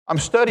I'm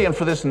studying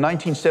for this in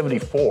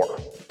 1974.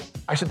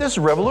 I said, this is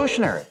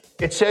revolutionary.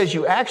 It says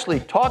you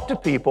actually talk to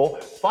people,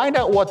 find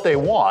out what they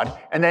want,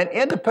 and then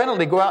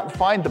independently go out and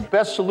find the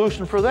best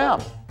solution for them.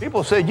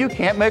 People say you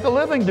can't make a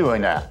living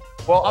doing that.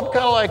 Well, I'm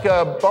kind of like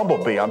a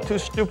bumblebee. I'm too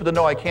stupid to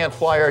know I can't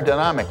fly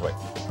aerodynamically.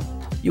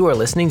 You are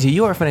listening to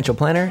Your Financial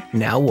Planner,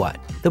 Now What?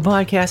 The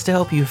podcast to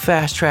help you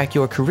fast track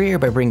your career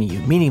by bringing you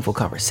meaningful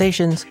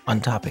conversations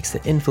on topics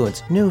that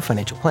influence new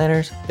financial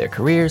planners, their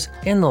careers,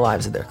 and the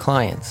lives of their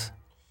clients.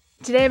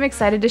 Today I'm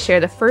excited to share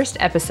the first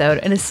episode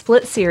in a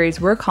split series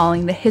we're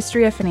calling The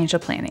History of Financial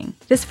Planning.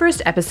 This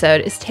first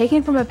episode is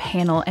taken from a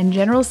panel and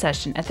general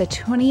session at the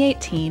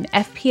 2018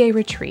 FPA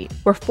Retreat,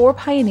 where 4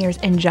 pioneers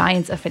and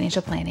giants of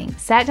financial planning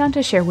sat down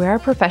to share where our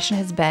profession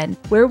has been,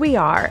 where we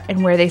are,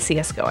 and where they see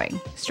us going.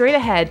 Straight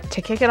ahead,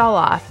 to kick it all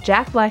off,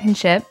 Jack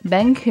Blankenship,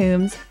 Ben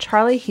Coombs,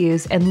 Charlie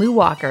Hughes, and Lou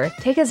Walker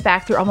take us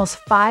back through almost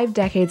 5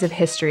 decades of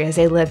history as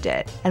they lived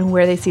it, and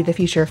where they see the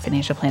future of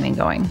financial planning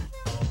going.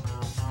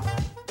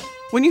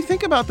 When you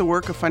think about the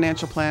work of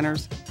financial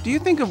planners, do you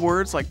think of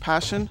words like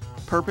passion,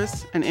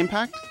 purpose, and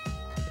impact?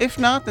 If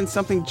not, then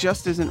something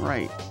just isn't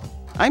right.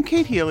 I'm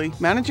Kate Healy,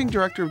 Managing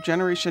Director of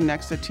Generation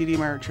Next at TD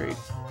Ameritrade,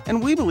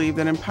 and we believe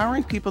that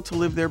empowering people to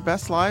live their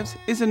best lives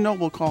is a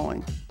noble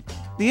calling.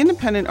 The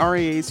independent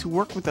RIAs who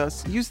work with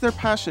us use their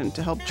passion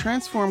to help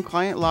transform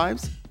client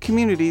lives,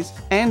 communities,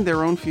 and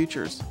their own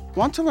futures.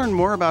 Want to learn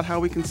more about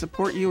how we can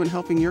support you in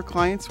helping your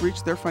clients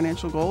reach their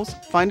financial goals?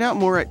 Find out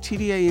more at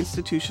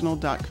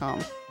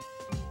tdainstitutional.com.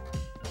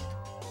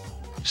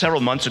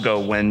 Several months ago,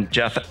 when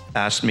Jeff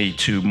asked me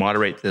to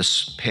moderate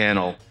this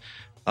panel,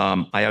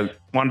 I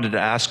wanted to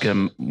ask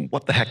him,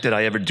 what the heck did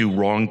I ever do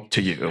wrong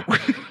to you?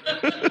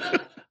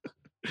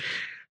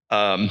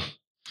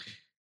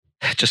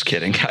 Just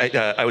kidding.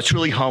 I was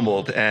truly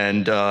humbled,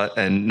 and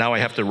now I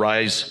have to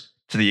rise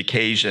to the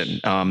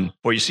occasion.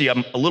 For you see,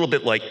 I'm a little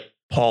bit like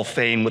Paul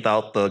Fane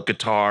without the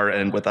guitar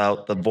and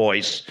without the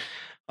voice.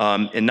 In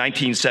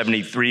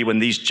 1973, when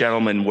these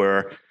gentlemen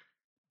were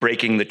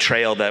breaking the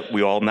trail that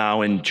we all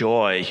now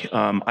enjoy,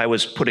 I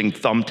was putting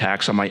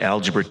thumbtacks on my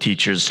algebra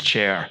teacher's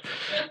chair.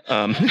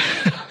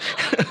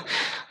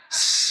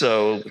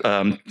 So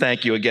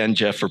thank you again,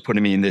 Jeff, for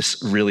putting me in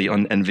this really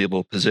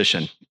unenviable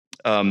position.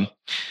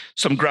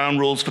 Some ground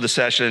rules for the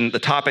session. The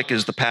topic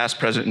is the past,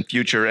 present, and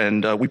future,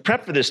 and we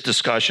prepped for this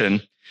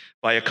discussion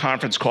by a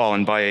conference call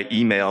and by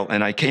email,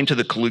 and I came to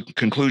the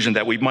conclusion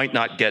that we might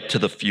not get to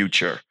the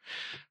future.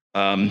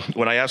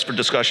 When I asked for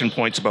discussion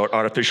points about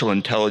artificial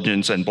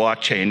intelligence and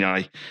blockchain,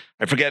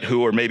 I forget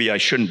who, or maybe I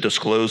shouldn't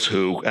disclose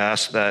who,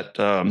 asked that,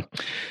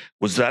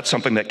 was that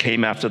something that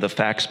came after the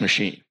fax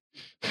machine?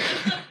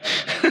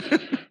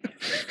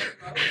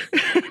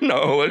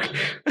 No,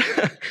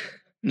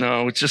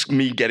 it's just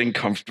me getting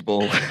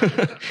comfortable.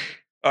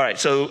 All right,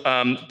 so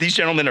these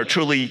gentlemen are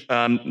truly,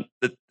 the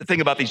thing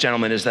about these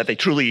gentlemen is that they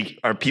truly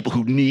are people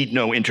who need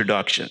no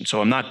introduction.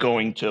 So I'm not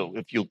going to,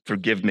 if you'll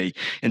forgive me.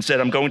 Instead,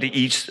 I'm going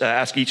to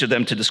ask each of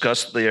them to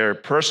discuss their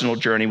personal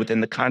journey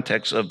within the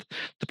context of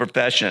the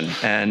profession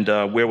and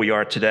where we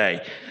are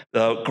today.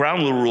 The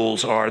ground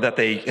rules are that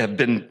they have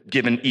been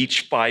given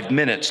each 5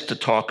 minutes to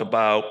talk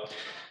about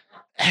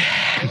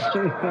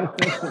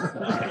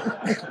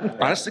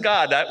honest to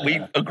God, that we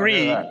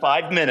agree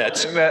 5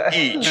 minutes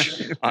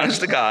each,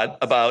 honest to God,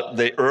 about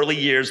the early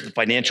years of the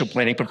financial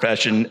planning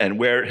profession and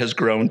where it has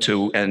grown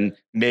to, and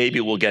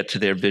maybe we'll get to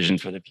their vision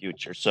for the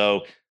future.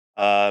 So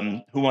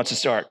who wants to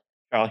start?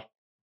 Charlie?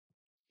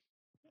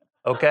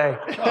 Okay.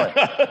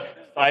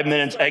 5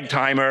 minutes, egg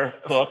timer,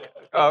 hook.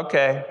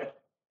 Okay.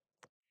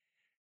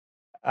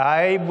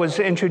 I was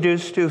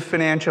introduced to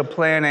financial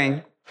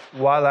planning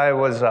while I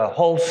was a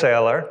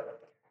wholesaler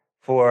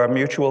for a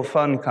mutual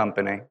fund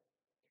company.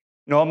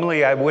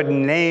 Normally, I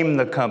wouldn't name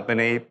the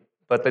company,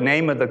 but the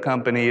name of the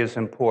company is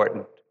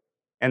important.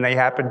 And they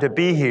happen to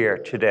be here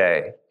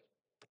today,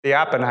 the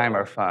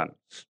Oppenheimer Funds.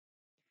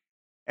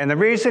 And the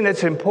reason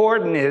it's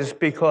important is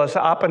because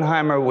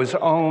Oppenheimer was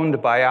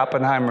owned by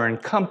Oppenheimer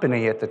and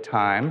Company at the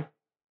time,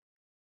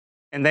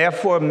 and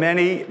therefore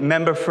many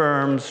member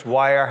firms,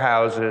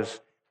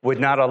 wirehouses, would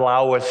not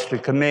allow us to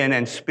come in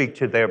and speak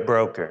to their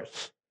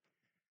brokers.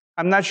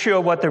 I'm not sure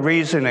what the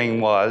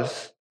reasoning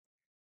was,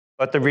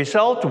 but the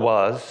result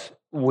was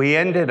I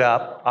ended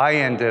up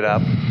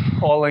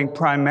calling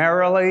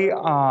primarily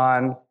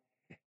on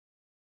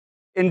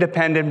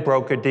independent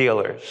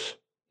broker-dealers,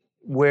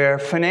 where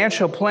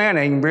financial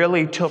planning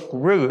really took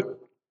root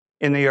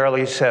in the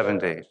early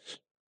 70s.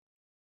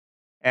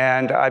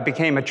 And I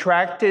became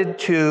attracted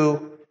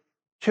to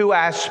 2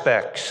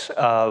 aspects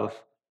of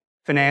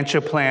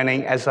financial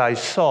planning as I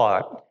saw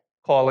it,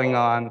 calling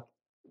on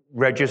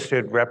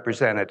registered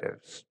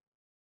representatives.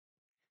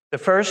 The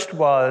first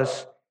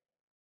was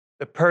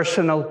the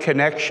personal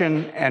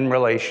connection and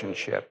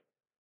relationship.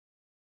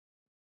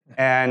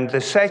 And the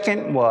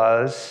second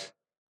was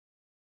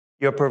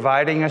you're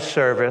providing a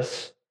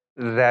service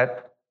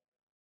that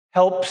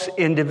helps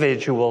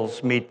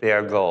individuals meet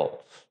their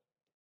goals.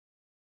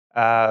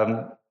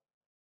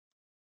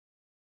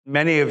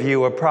 Many of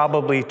you are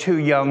probably too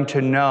young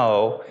to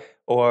know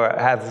or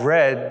have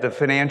read the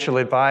Financial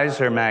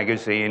Advisor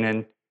magazine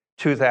in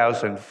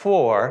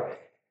 2004,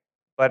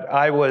 but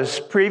I was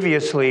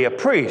previously a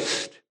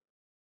priest.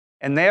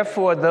 And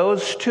therefore,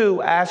 those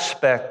two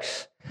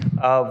aspects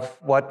of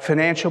what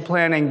financial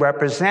planning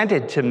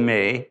represented to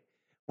me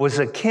was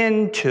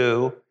akin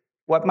to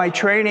what my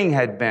training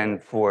had been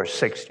for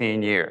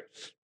 16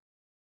 years.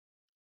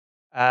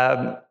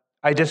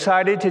 I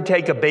decided to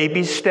take a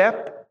baby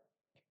step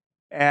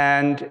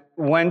and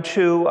went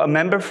to a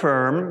member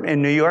firm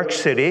in New York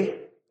City,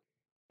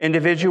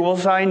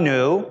 individuals I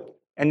knew,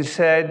 and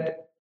said,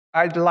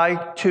 I'd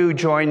like to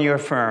join your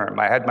firm.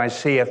 I had my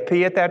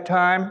CFP at that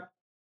time.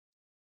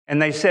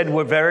 And they said,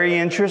 we're very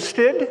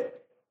interested,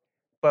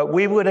 but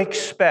we would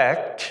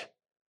expect,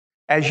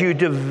 as you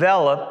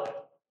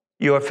develop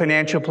your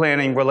financial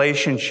planning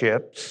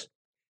relationships,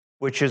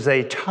 which is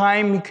a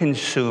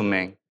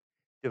time-consuming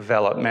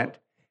development,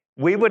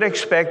 we would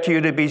expect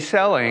you to be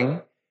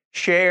selling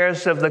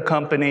shares of the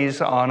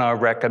companies on our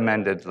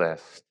recommended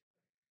list.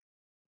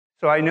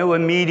 So I knew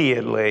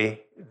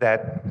immediately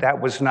that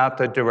that was not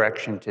the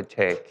direction to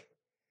take,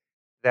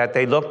 that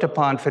they looked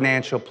upon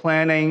financial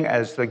planning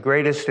as the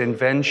greatest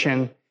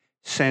invention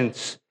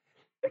since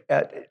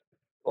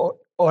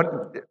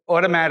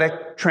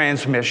automatic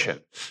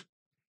transmissions.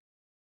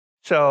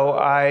 So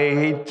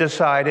I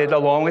decided,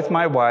 along with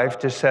my wife,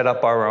 to set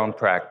up our own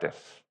practice.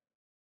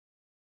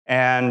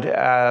 And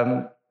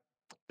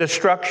the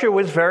structure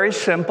was very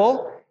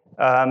simple.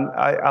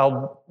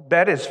 I'll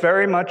bet it's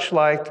very much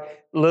like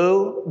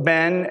Lou,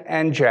 Ben,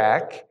 and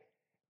Jack.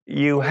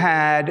 You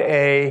had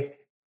a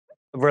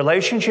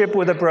relationship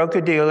with a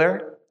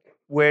broker-dealer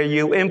where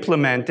you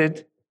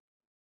implemented,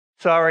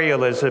 sorry,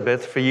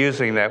 Elizabeth, for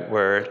using that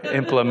word,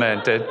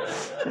 implemented,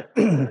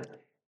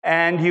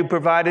 and you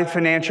provided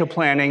financial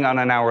planning on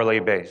an hourly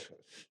basis.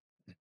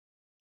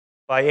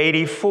 By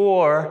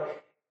 '84,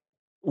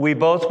 we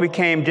both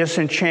became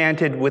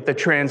disenchanted with the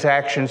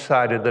transaction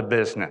side of the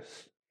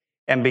business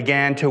and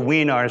began to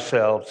wean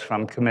ourselves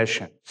from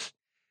commissions.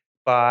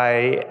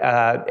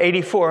 By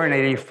 '84 and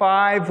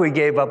 '85, we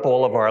gave up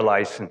all of our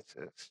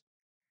licenses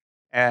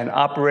and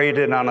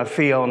operated on a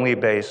fee-only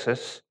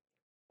basis,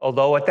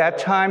 although at that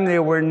time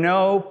there were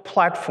no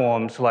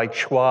platforms like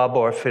Schwab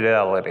or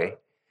Fidelity.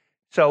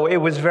 So it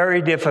was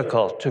very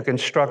difficult to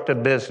construct a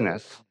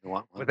business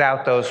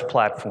without those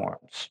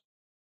platforms.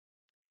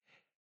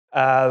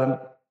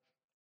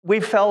 We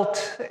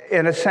felt,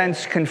 in a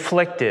sense,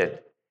 conflicted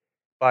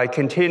by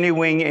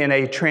continuing in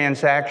a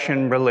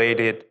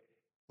transaction-related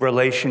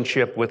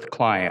relationship with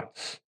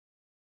clients.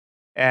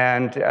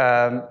 And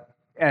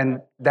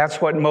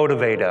that's what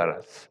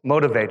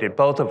motivated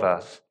both of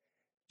us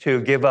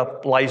to give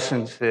up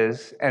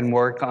licenses and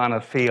work on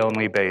a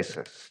fee-only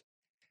basis.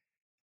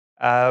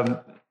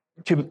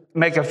 To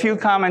make a few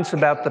comments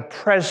about the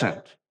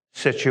present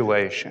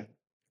situation,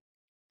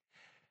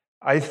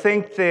 I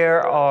think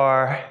there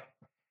are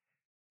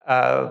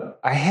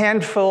a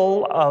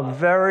handful of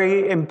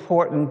very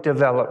important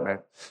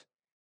developments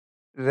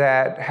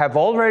that have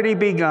already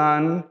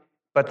begun,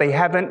 but they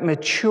haven't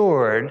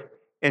matured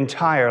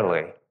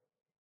entirely.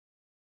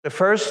 The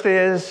first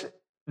is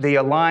the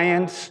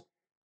alliance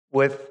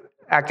with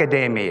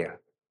academia,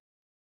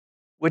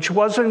 which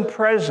wasn't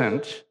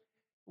present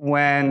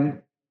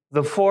when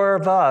the four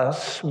of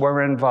us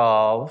were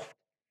involved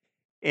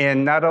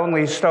in not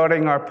only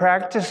starting our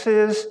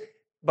practices,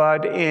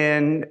 but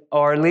in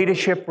our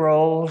leadership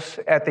roles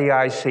at the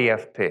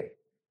ICFP.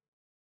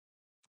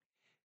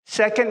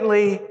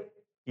 Secondly,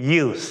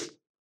 youth.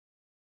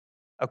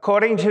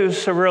 According to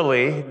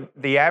Cirilli,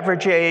 the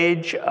average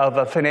age of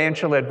a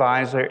financial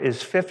advisor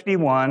is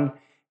 51,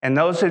 and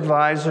those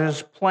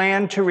advisors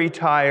plan to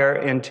retire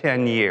in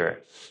 10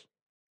 years.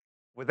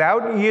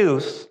 Without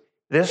youth,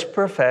 this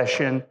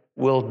profession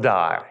will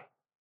die.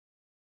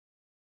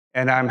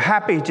 And I'm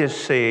happy to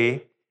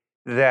see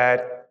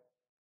that,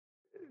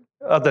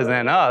 other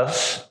than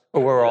us,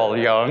 who are all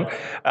young,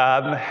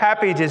 I'm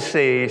happy to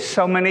see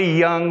so many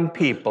young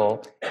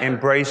people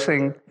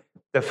embracing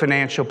the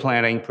financial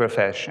planning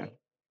profession.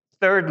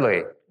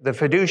 Thirdly, the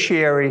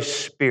fiduciary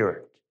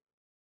spirit.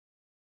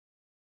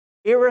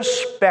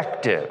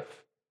 Irrespective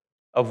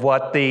of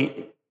what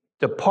the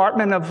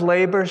Department of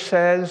Labor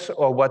says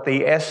or what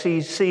the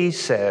SEC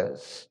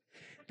says,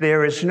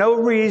 there is no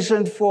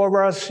reason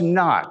for us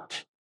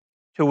not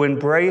to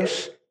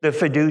embrace the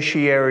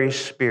fiduciary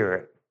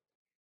spirit.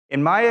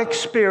 In my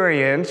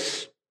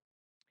experience,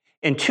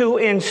 in two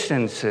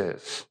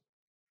instances,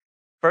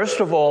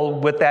 first of all,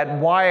 with that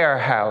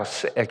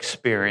wirehouse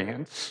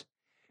experience,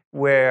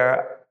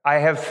 where I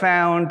have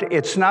found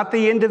it's not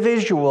the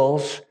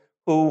individuals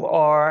who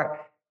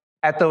are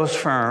at those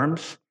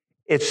firms,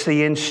 it's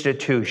the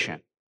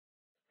institution,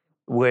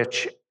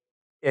 which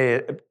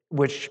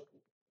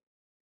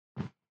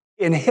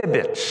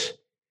inhibits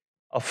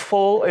a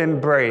full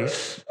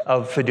embrace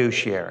of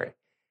fiduciary.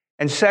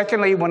 And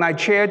secondly, when I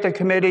chaired the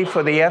committee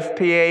for the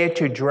FPA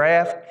to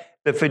draft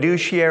the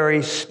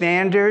fiduciary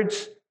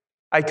standards,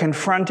 I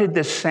confronted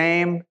the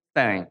same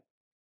thing.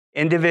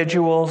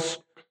 Individuals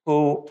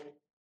who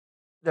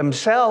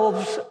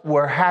themselves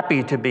were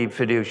happy to be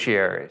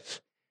fiduciaries,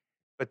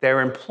 but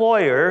their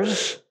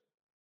employers,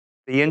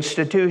 the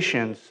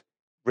institutions,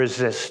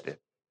 resisted.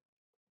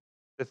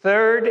 The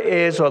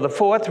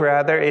fourth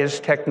is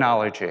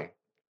technology.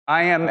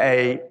 I am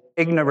an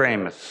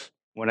ignoramus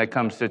when it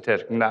comes to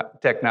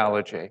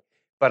technology,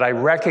 but I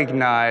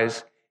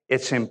recognize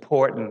its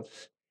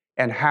importance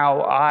and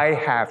how I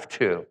have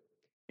to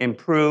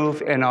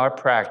improve in our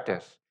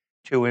practice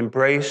to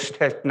embrace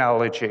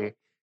technology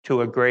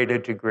to a greater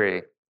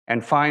degree.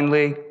 And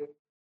finally,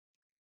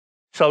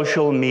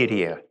 social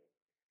media.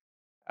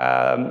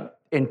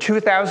 In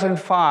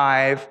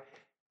 2005,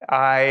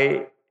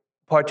 I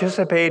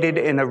participated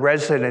in a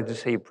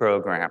residency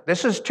program.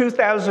 This is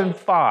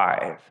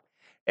 2005.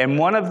 And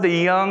one of the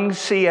young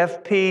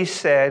CFPs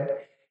said,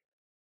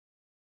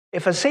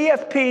 if a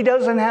CFP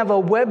doesn't have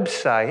a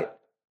website,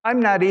 I'm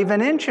not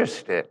even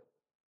interested.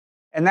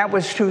 And that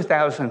was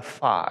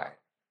 2005.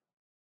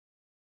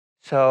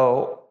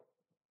 So,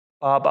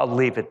 Bob, I'll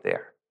leave it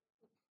there.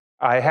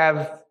 I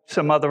have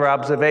some other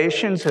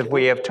observations if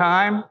we have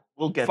time.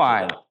 We'll get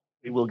Fine. to that.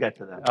 We will get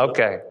to that.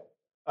 Okay.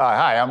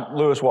 Hi, I'm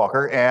Lewis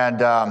Walker,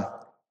 and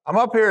I'm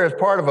up here as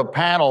part of a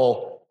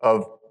panel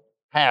of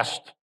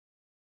past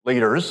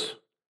leaders.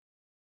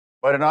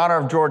 But in honor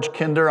of George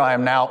Kinder, I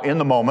am now in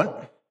the moment,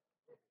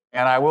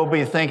 and I will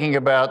be thinking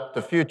about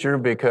the future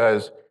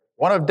because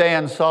one of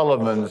Dan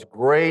Sullivan's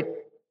great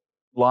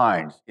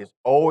lines is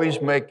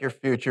always make your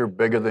future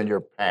bigger than your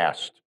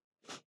past.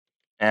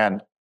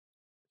 And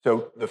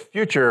so the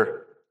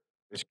future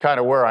is kind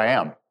of where I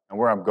am and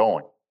where I'm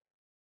going.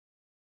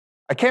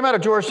 I came out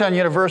of Georgetown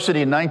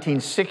University in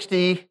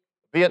 1960.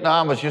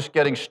 Vietnam was just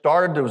getting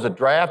started. There was a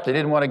draft. They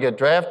didn't want to get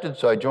drafted,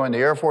 so I joined the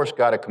Air Force,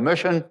 got a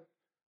commission,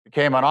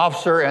 became an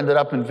officer, ended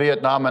up in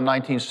Vietnam in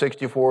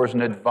 1964 as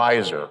an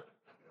advisor.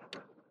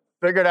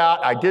 Figured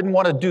out I didn't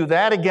want to do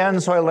that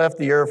again, so I left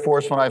the Air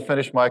Force when I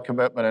finished my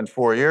commitment in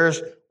 4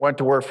 years, went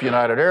to work for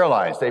United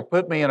Airlines. They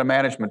put me in a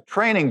management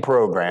training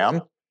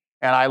program,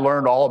 and I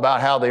learned all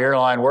about how the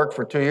airline worked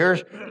for 2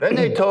 years. Then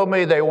they told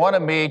me they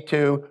wanted me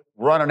to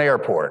run an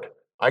airport.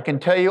 I can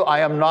tell you I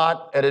am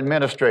not an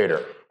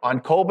administrator. On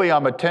Colby,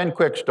 I'm a 10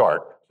 quick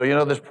start. So you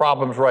know there's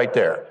problems right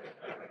there.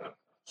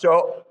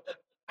 So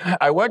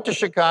I went to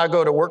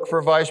Chicago to work for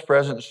vice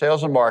president of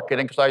sales and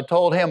marketing because I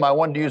told him I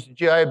wanted to use the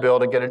GI Bill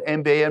to get an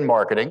MBA in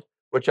marketing,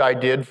 which I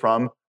did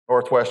from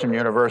Northwestern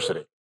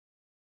University.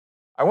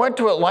 I went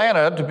to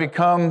Atlanta to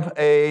become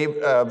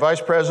a vice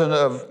president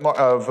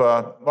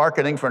of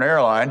marketing for an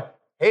airline,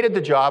 hated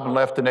the job and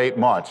left in 8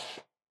 months.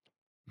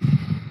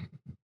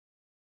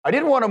 I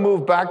didn't want to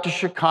move back to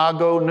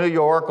Chicago, New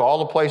York, all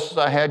the places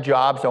I had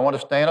jobs. I want to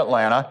stay in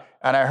Atlanta.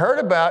 And I heard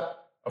about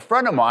a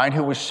friend of mine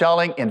who was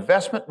selling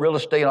investment real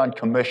estate on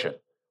commission.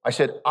 I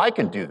said, I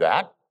can do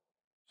that.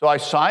 So I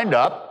signed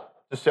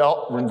up to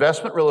sell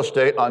investment real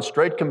estate on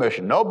straight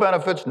commission. No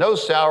benefits, no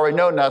salary,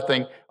 no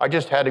nothing. I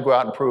just had to go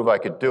out and prove I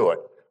could do it.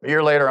 A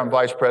year later, I'm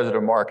vice president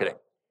of marketing.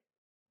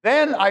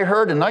 Then I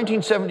heard in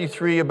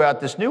 1973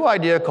 about this new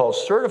idea called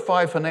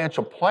Certified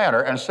Financial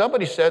Planner, and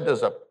somebody said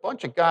there's a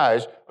bunch of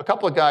guys, a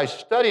couple of guys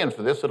studying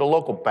for this at a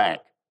local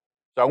bank.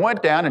 So I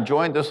went down and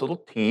joined this little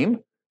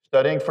team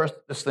studying for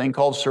this thing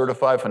called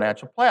Certified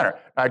Financial Planner.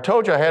 And I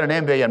told you I had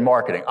an MBA in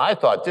marketing. I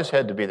thought this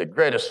had to be the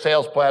greatest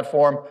sales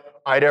platform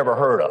I'd ever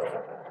heard of.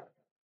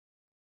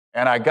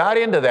 And I got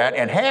into that,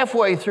 and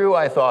halfway through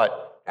I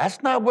thought,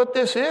 that's not what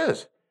this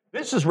is.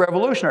 This is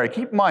revolutionary.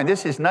 Keep in mind,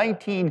 this is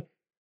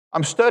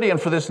I'm studying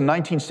for this in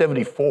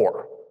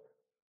 1974.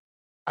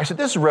 I said,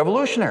 this is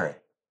revolutionary.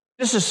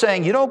 This is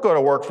saying you don't go to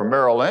work for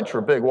Merrill Lynch or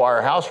a big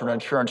wirehouse or an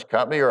insurance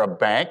company or a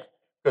bank,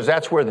 because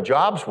that's where the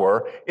jobs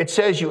were. It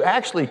says you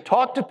actually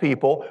talk to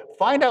people,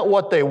 find out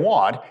what they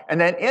want, and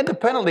then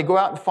independently go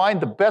out and find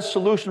the best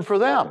solution for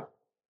them.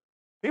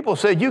 People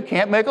say you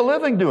can't make a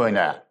living doing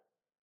that.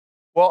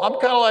 Well, I'm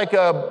kind of like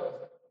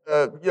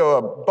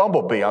a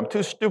bumblebee. I'm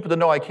too stupid to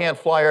know I can't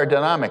fly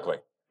aerodynamically.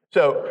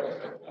 So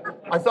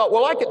I thought,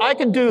 well, I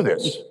can do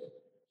this.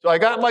 So I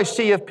got my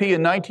CFP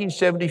in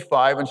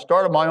 1975 and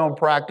started my own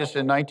practice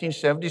in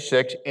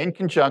 1976 in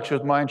conjunction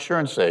with my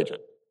insurance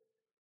agent.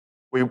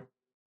 We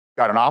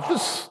got an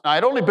office.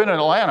 I'd only been in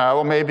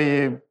Atlanta,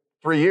 maybe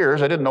 3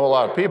 years. I didn't know a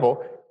lot of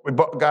people. We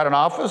got an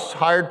office,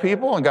 hired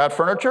people, and got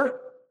furniture,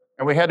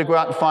 and we had to go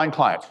out and find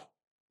clients.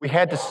 We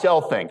had to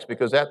sell things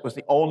because that was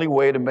the only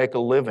way to make a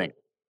living.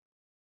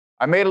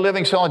 I made a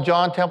living selling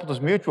John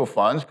Templeton's mutual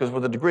funds because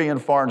with a degree in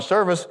foreign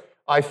service,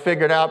 I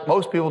figured out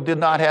most people did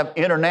not have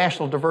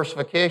international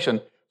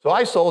diversification. So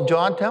I sold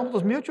John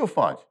Templeton's mutual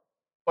funds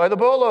by the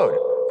boatload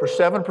for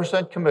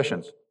 7%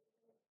 commissions.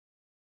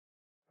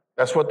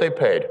 That's what they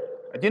paid.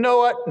 And you know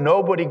what?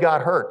 Nobody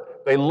got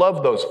hurt. They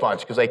loved those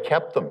funds because they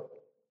kept them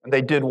and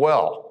they did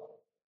well.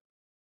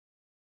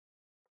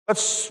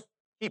 Let's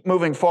keep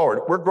moving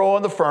forward. We're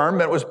growing the firm,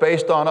 and it was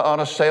based on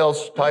a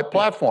sales type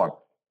platform.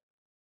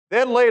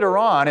 Then later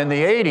on, in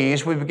the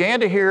 80s, we began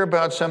to hear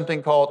about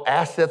something called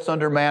assets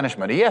under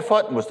management. E.F.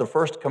 Hutton was the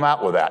first to come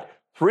out with that.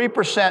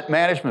 3%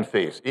 management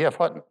fees. E.F.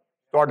 Hutton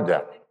started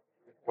that.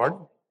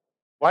 Pardon?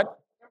 What?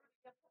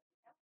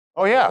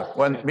 Oh, yeah.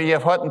 When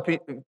B.F. Hutton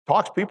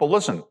talks, people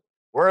listen.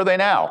 Where are they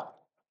now?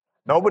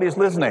 Nobody's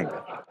listening.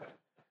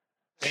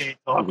 They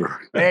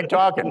ain't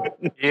talking.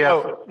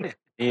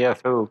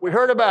 EFO. We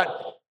heard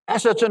about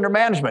assets under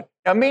management.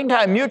 Now,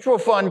 meantime, mutual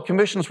fund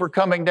commissions were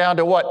coming down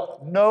to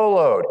what? No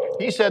load.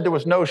 He said there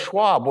was no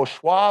Schwab. Well,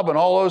 Schwab and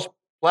all those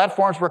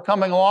platforms were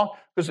coming along.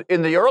 Because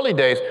in the early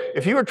days,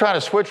 if you were trying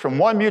to switch from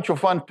one mutual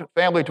fund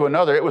family to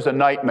another, it was a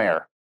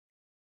nightmare.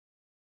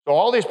 So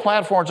all these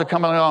platforms are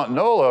coming along at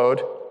no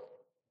load.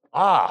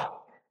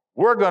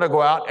 We're going to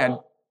go out and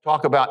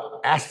talk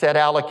about asset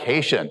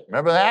allocation.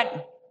 Remember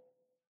that?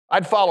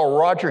 I'd follow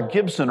Roger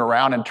Gibson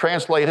around and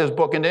translate his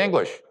book into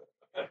English.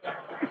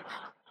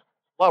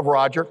 Love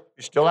Roger.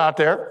 He's still out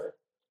there.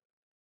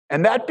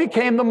 And that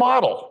became the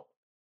model.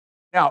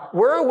 Now,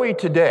 where are we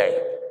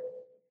today?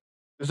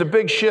 There's a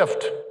big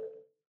shift.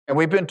 And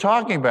we've been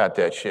talking about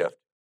that shift.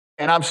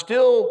 And I'm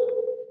still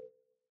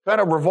kind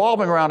of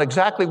revolving around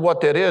exactly what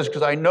that is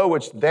because I know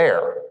it's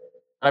there.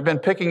 I've been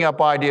picking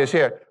up ideas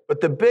here. But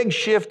the big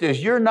shift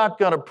is you're not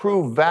going to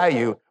prove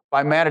value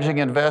by managing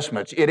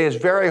investments. It is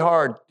very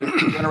hard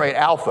to generate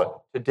alpha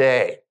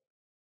today.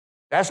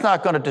 That's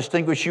not going to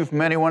distinguish you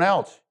from anyone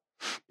else.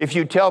 If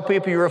you tell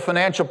people you're a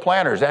financial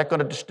planner, is that going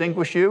to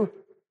distinguish you?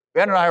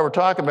 Ben and I were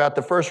talking about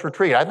the first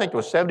retreat. I think there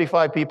was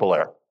 75 people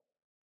there.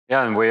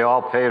 Yeah, and we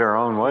all paid our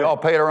own way. We all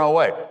paid our own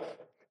way.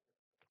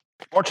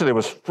 Fortunately, it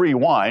was free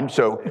wine,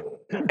 so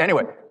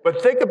anyway.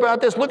 But think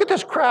about this. Look at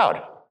this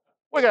crowd.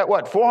 We got,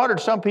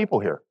 400-some people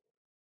here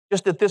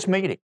just at this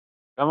meeting.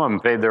 Some of them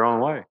paid their own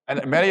way.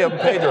 And many of them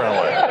paid their own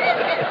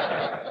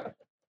way.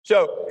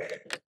 So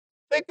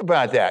think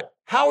about that.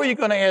 How are you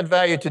going to add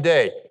value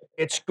today?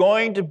 It's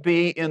going to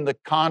be in the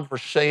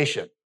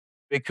conversation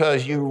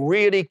because you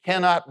really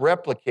cannot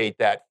replicate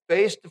that.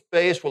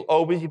 Face-to-face will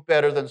always be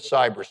better than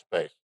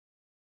cyberspace.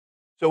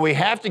 So we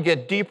have to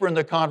get deeper in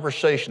the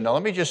conversation. Now,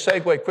 let me just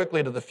segue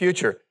quickly to the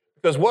future,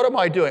 because what am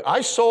I doing?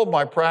 I sold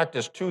my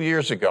practice 2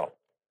 years ago.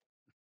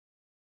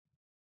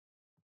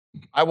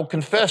 I will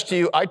confess to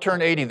you, I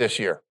turned 80 this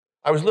year.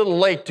 I was a little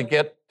late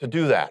to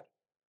do that.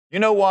 You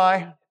know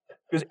why?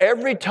 Because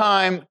every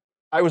time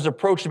I was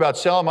approached about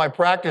selling my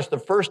practice, the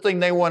first thing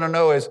they want to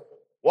know is,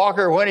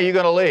 Walker, when are you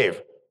going to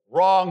leave?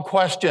 Wrong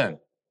question.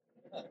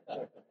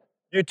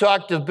 You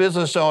talk to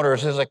business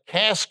owners, there's a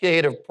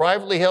cascade of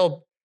privately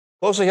held,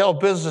 closely held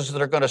businesses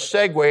that are going to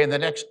segue in the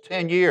next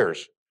 10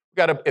 years.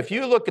 If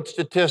you look at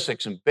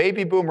statistics and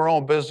baby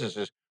boomer-owned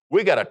businesses,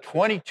 we got a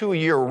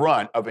 22-year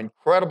run of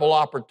incredible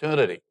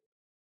opportunity.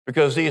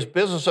 Because these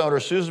business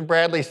owners, Susan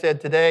Bradley said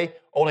today,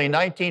 only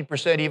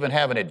 19% even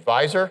have an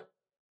advisor.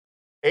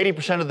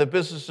 80% of the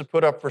businesses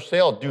put up for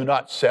sale do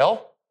not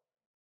sell.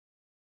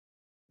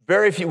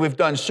 Very few. We've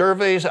done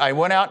surveys. I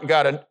went out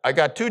and I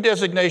got 2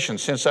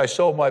 designations since I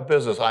sold my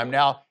business. I'm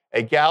now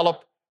a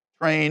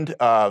Gallup-trained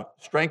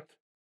strength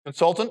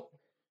consultant,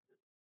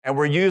 and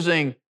we're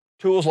using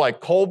tools like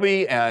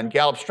Colby and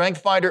Gallup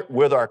Strength Finder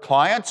with our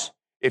clients.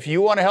 If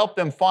you want to help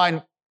them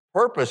find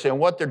purpose in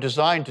what they're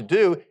designed to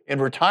do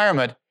in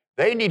retirement,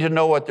 they need to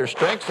know what their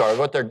strengths are,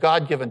 what their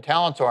God-given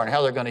talents are, and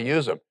how they're going to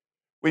use them.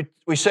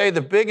 We say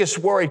the biggest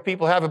worry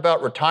people have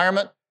about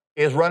retirement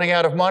is running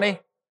out of money.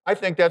 I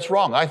think that's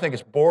wrong. I think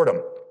it's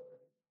boredom.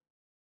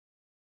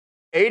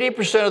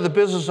 80% of the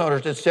business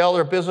owners that sell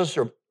their business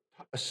are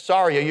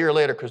sorry a year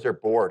later because they're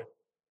bored.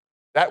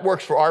 That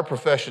works for our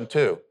profession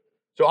too.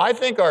 So I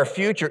think our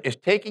future is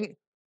taking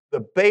the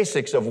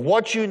basics of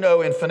what you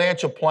know in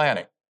financial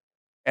planning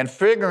and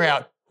figuring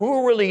out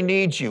who really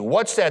needs you.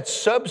 What's that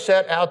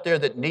subset out there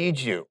that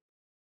needs you?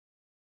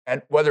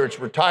 And whether it's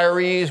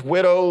retirees,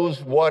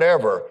 widows,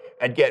 whatever,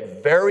 and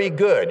get very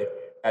good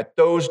at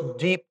those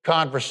deep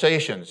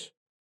conversations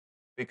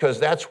because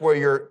that's where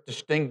your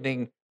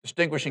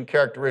distinguishing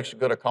characteristics are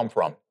going to come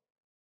from.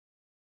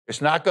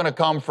 It's not going to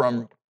come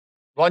from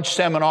lunch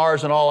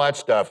seminars and all that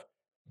stuff.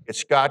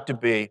 It's got to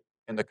be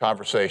in the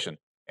conversation.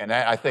 And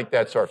I think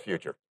that's our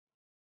future.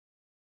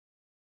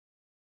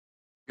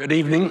 Good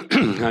evening.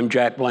 I'm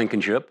Jack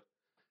Blankenship.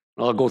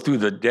 I'll go through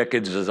the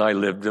decades as I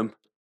lived them.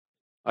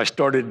 I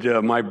started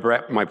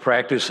my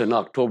practice in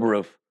October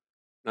of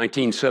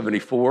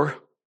 1974.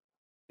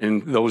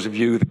 And those of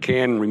you that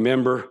can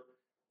remember,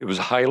 it was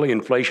highly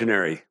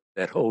inflationary,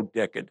 that whole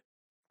decade.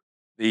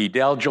 The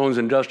Dow Jones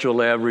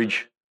Industrial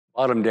Average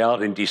bottomed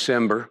out in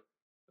December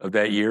of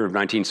that year of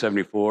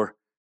 1974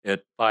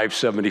 at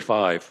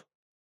 575.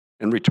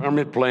 And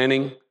retirement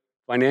planning,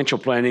 financial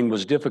planning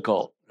was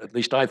difficult. At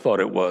least I thought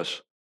it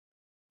was.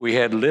 We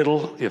had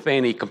little, if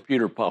any,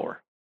 computer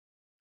power.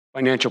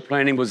 Financial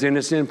planning was in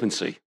its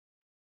infancy,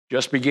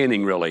 just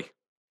beginning, really.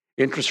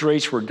 Interest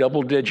rates were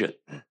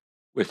double-digit,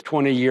 with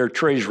 20-year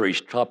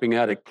treasuries topping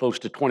out at close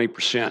to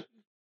 20%.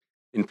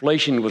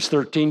 Inflation was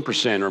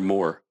 13% or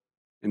more,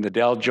 and the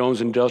Dow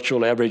Jones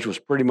Industrial Average was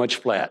pretty much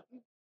flat,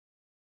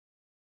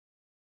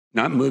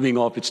 not moving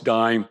off its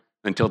dime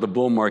until the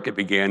bull market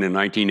began in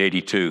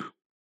 1982.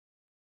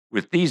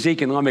 With these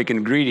economic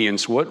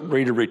ingredients, what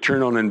rate of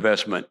return on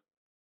investment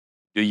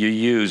do you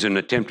use in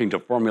attempting to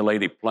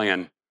formulate a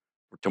plan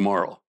for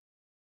tomorrow?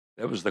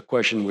 That was the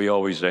question we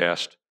always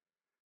asked.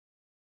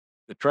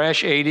 The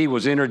Trash 80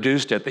 was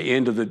introduced at the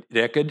end of the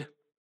decade.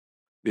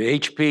 The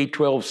HP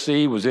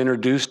 12C was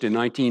introduced in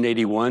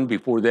 1981.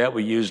 Before that,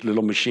 we used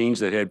little machines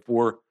that had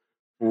four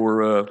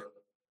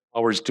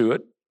hours to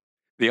it.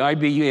 The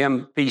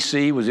IBM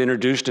PC was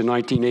introduced in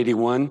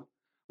 1981,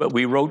 but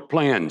we wrote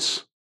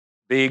plans,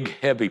 big,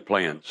 heavy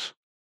plans.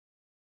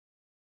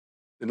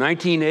 The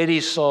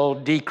 1980s saw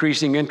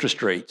decreasing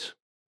interest rates,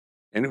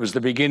 and it was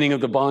the beginning of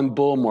the bond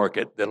bull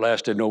market that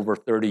lasted over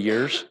 30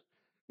 years,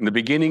 and the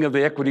beginning of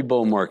the equity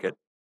bull market.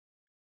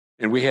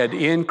 And we had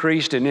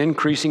increased and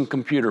increasing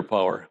computer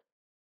power.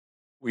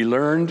 We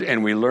learned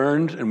and we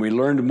learned and we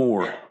learned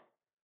more.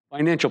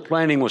 Financial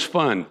planning was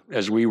fun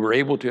as we were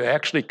able to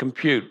actually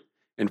compute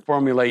and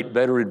formulate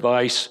better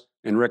advice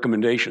and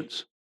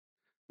recommendations.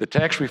 The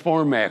Tax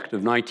Reform Act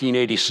of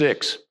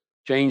 1986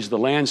 changed the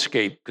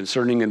landscape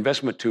concerning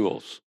investment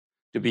tools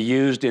to be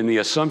used in the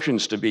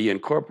assumptions to be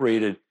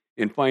incorporated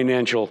in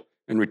financial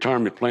and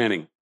retirement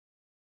planning.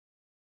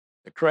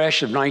 The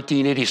crash of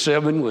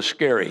 1987 was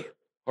scary,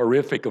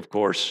 horrific, of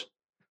course,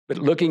 but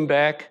looking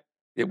back,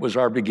 it was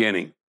our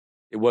beginning.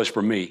 It was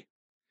for me.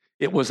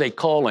 It was a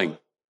calling.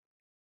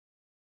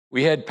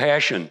 We had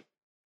passion.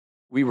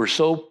 We were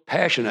so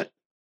passionate.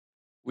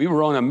 We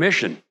were on a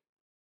mission,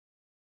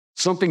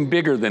 something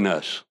bigger than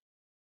us.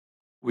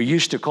 We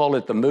used to call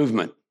it the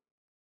movement.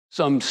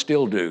 Some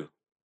still do.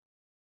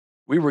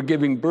 We were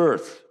giving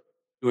birth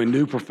to a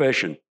new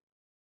profession.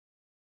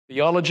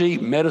 Theology,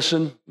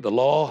 medicine, the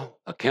law,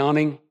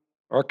 accounting,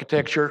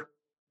 architecture,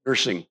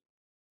 nursing.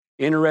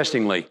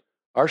 Interestingly,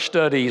 our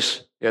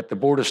studies at the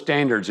Board of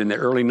Standards in the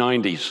early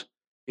 90s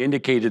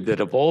indicated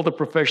that of all the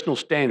professional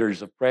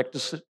standards of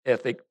practice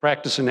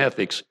and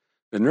ethics,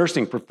 the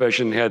nursing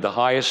profession had the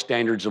highest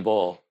standards of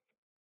all.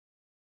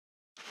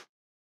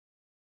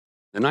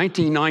 The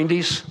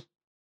 1990s,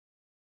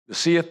 the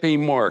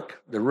CFP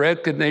mark, the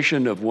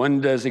recognition of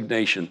one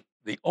designation,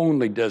 the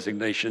only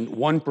designation,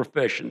 one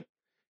profession.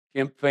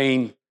 Kemp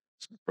Fain's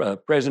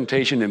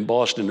presentation in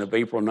Boston of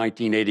April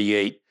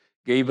 1988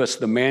 gave us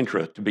the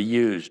mantra to be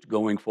used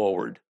going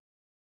forward.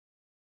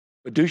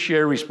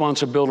 Fiduciary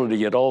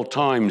responsibility at all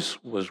times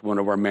was one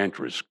of our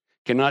mantras.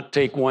 Cannot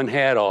take one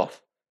hat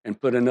off and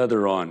put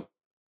another on.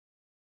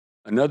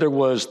 Another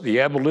was the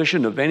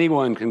abolition of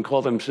anyone can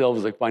call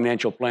themselves a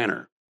financial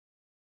planner.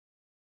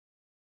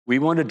 We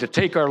wanted to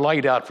take our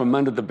light out from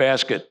under the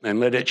basket and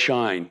let it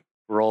shine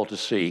for all to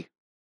see.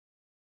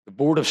 The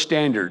Board of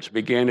Standards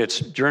began its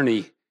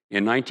journey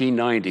in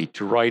 1990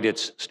 to write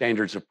its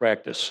standards of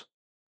practice.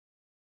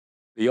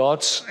 The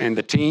aughts and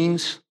the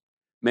teens,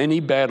 many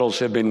battles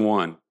have been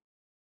won.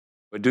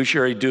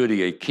 Fiduciary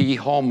duty, a key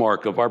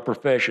hallmark of our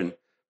profession,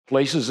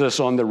 places us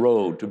on the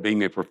road to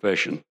being a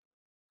profession.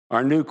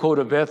 Our new code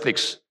of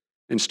ethics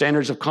and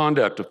standards of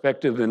conduct,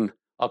 effective in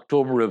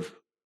October of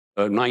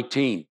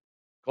 19,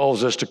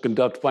 calls us to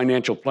conduct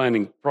financial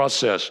planning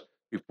process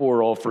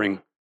before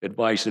offering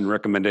advice and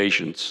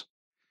recommendations.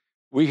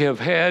 We have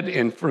had,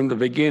 and from the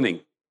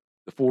beginning,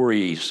 the 4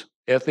 E's: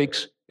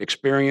 ethics,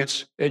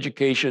 experience,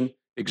 education,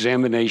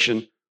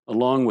 examination,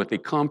 along with a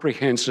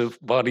comprehensive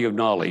body of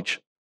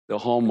knowledge, the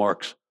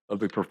hallmarks of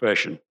the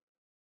profession.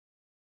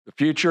 The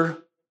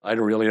future, I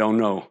really don't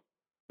know.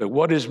 But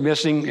what is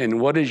missing and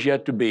what is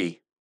yet to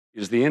be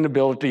is the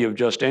inability of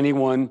just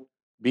anyone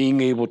being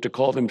able to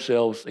call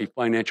themselves a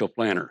financial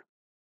planner.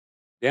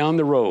 Down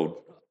the road,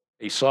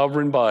 a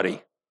sovereign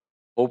body,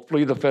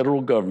 hopefully the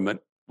federal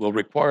government, will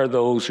require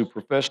those who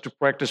profess to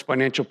practice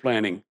financial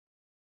planning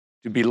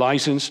to be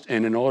licensed,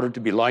 and in order to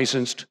be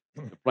licensed,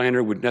 the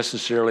planner would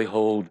necessarily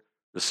hold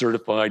the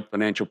certified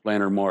financial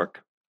planner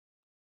mark.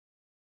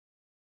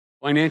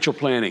 Financial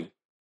planning,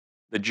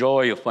 the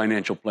joy of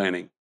financial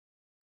planning.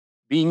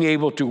 Being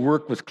able to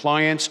work with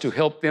clients to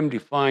help them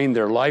define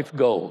their life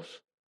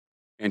goals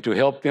and to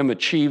help them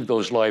achieve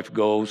those life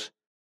goals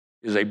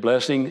is a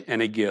blessing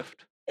and a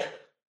gift.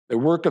 The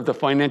work of the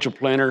financial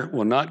planner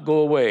will not go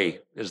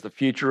away as the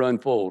future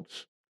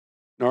unfolds,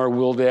 nor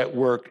will that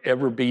work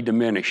ever be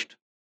diminished.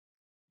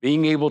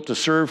 Being able to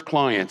serve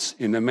clients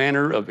in the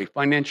manner of a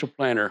financial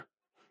planner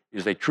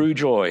is a true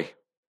joy.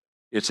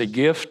 It's a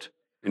gift,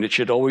 and it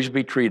should always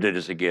be treated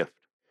as a gift.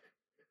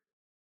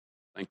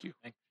 Thank you.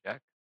 Thanks,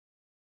 Jack.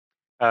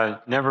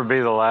 Never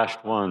be the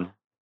last one.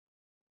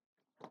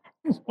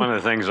 One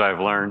of the things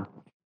I've learned.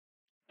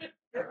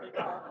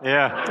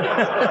 Yeah.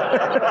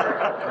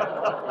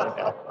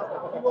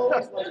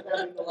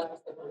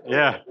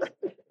 Yeah.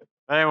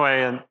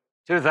 Anyway, in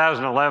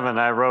 2011,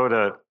 I wrote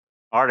an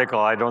article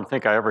I don't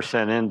think I ever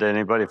sent in to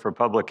anybody for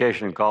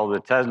publication called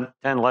The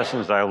 10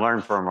 Lessons I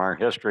Learned from Our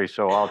History.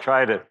 So I'll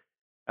try to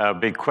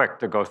be quick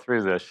to go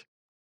through this.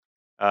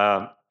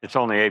 It's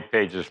only 8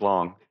 pages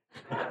long.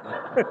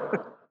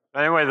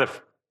 Anyway,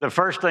 the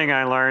first thing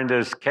I learned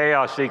is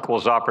chaos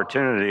equals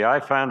opportunity. I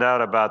found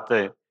out about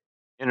the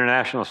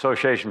International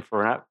Association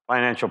for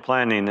Financial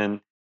Planning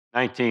in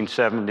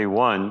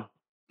 1971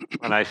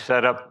 when I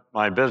set up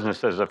my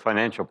business as a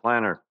financial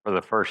planner for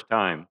the first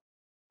time.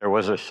 There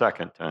was a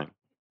second time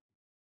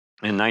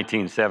in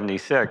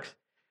 1976.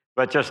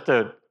 But just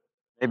to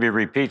maybe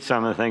repeat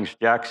some of the things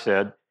Jack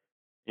said,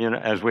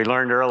 as we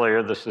learned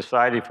earlier, the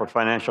Society for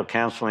Financial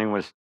Counseling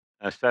was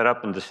set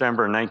up in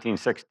December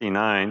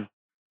 1969.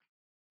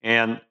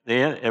 And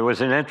it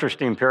was an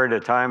interesting period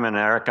of time in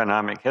our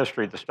economic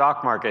history. The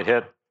stock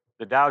market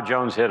the Dow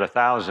Jones hit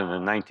 1,000 in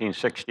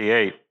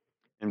 1968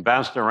 and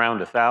bounced around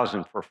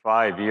 1,000 for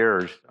 5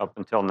 years up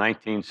until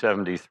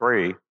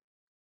 1973.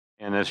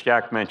 And as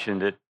Jack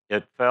mentioned, it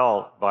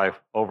fell by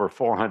over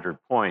 400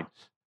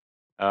 points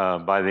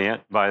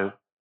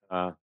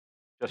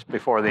just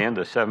before the end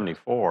of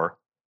 74.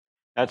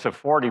 That's a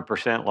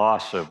 40%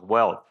 loss of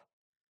wealth.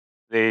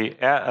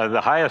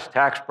 The highest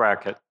tax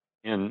bracket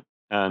in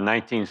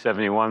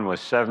 1971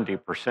 was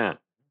 70%.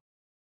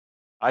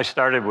 I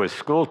started with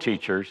school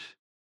teachers,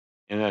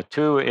 and a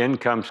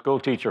 2-income school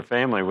teacher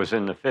family was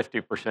in the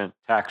 50%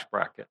 tax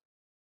bracket.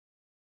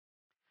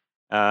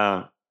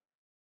 And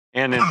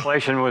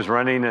inflation was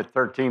running at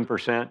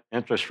 13%.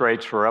 Interest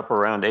rates were up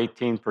around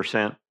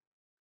 18%.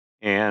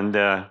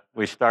 And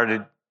we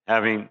started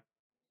having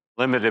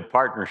limited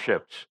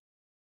partnerships,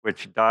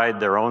 which died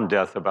their own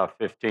death about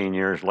 15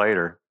 years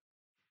later.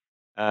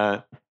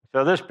 So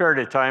this period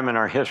of time in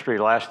our history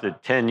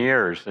lasted 10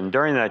 years. And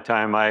during that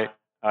time, I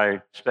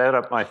set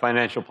up my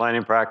financial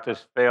planning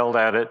practice, failed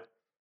at it,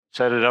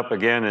 set it up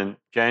again in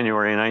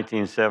January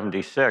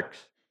 1976.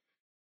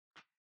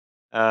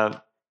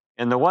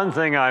 And the one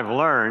thing I've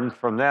learned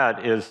from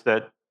that is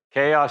that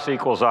chaos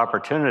equals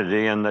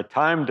opportunity, and the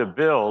time to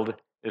build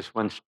is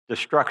when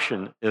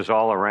destruction is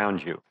all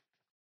around you.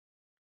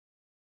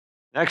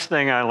 Next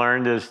thing I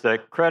learned is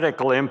that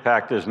critical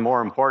impact is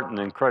more important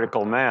than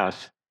critical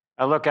mass.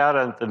 I look out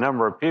at the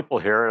number of people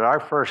here. At our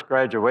first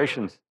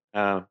graduation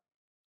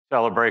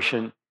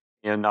celebration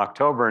in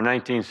October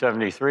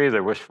 1973,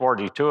 there was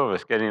 42 of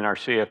us getting our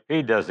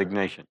CFP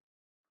designation.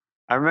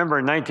 I remember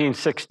in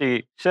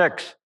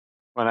 1966,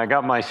 when I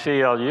got my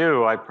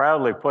CLU, I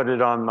proudly put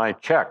it on my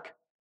check.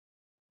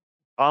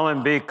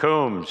 Colin B.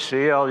 Coombs,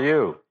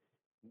 CLU.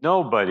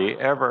 Nobody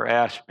ever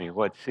asked me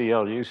what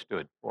CLU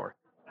stood for.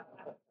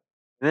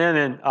 Then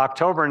in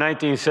October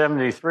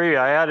 1973,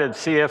 I added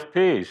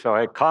CFP. So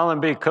I had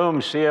Colin B.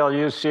 Coombs,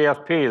 CLU,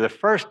 CFP. The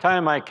first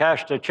time I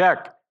cashed a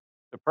check,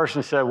 the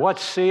person said,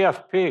 "What's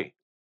CFP?"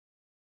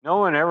 No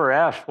one ever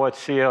asked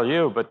what's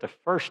CLU, but the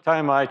first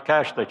time I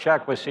cashed a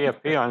check with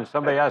CFP on,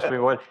 somebody asked me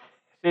what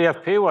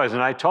CFP was,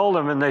 and I told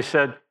them, and they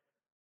said,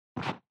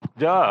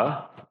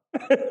 "Duh."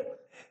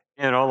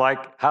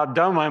 Like, how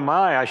dumb am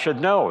I? I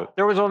should know.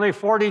 There was only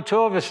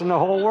 42 of us in the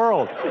whole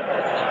world.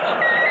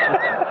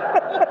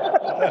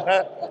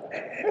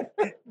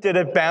 Did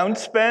it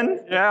bounce,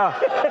 Ben? Yeah.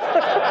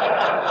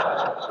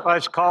 Well,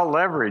 it's called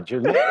leverage,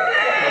 isn't it?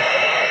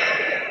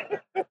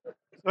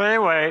 So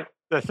anyway,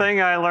 the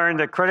thing I learned,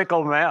 that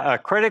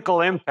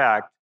critical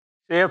impact,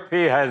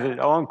 CFP has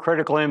its own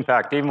critical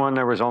impact, even when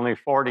there was only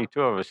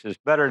 42 of us, is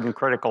better than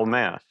critical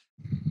mass.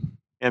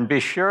 And be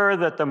sure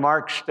that the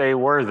marks stay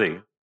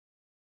worthy.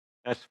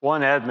 That's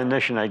one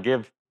admonition I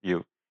give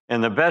you.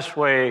 And the best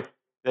way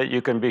that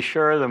you can be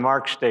sure the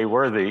marks stay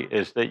worthy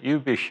is that you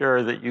be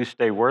sure that you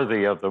stay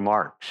worthy of the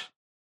marks.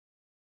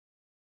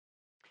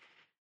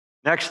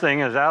 Next thing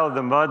is, out of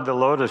the mud, the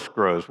lotus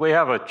grows. We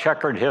have a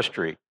checkered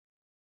history.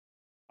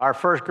 Our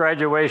first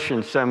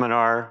graduation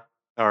seminar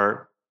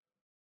or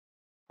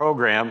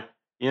program,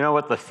 you know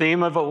what the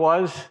theme of it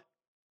was?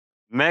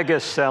 Mega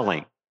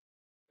selling.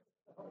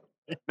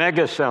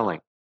 Mega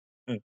selling.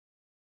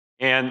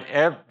 And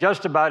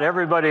just about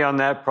everybody on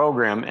that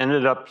program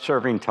ended up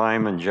serving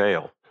time in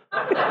jail.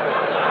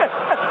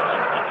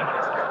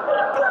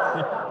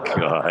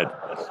 God.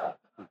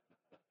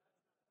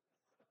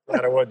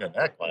 Glad I wasn't in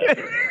that class.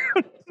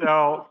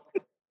 So,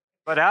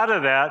 but out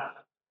of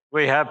that,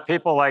 we have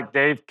people like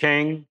Dave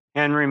King,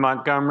 Henry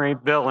Montgomery,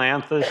 Bill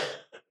Anthus,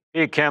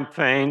 P. Kemp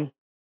Fain.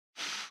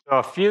 So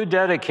a few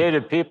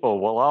dedicated people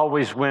will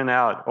always win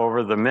out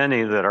over the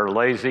many that are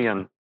lazy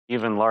and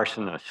even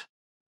larcenous.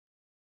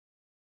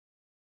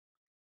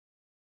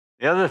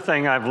 The other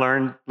thing I've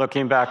learned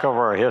looking back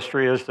over our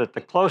history is that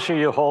the closer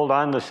you hold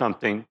on to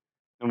something,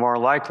 the more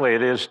likely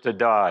it is to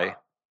die.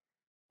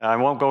 I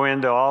won't go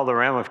into all the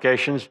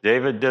ramifications.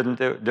 David didn't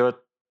do it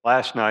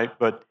last night,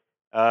 but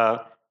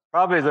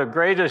probably the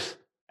greatest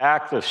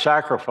act of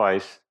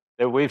sacrifice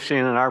that we've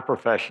seen in our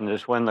profession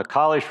is when the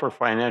College for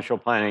Financial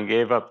Planning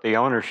gave up the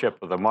ownership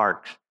of the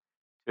marks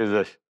to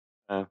the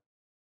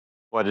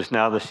what is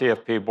now the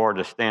CFP Board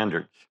of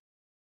Standards.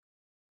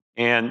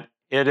 And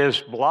it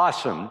has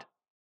blossomed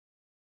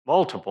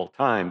multiple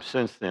times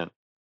since then.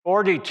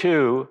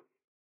 42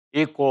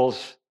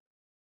 equals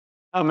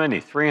how many?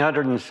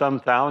 300 and some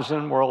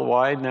thousand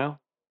worldwide now?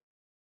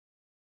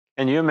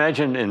 Can you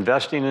imagine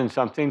investing in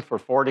something for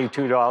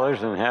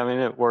 $42 and having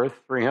it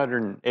worth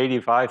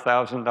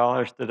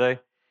 $385,000 today?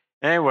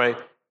 Anyway,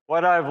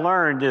 what I've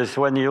learned is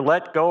when you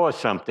let go of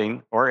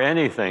something or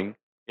anything,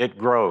 it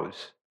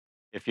grows.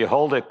 If you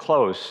hold it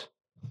close,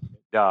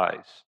 it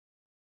dies.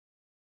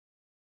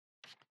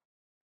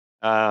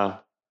 The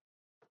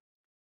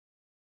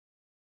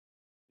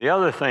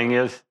other thing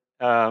is,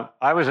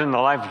 I was in the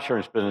life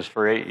insurance business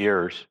for 8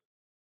 years,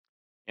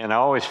 and I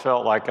always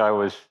felt like I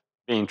was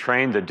being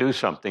trained to do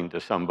something to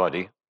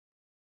somebody,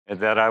 and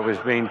that I was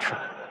being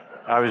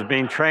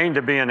trained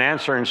to be an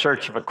answer in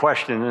search of a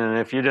question, and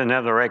if you didn't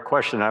have the right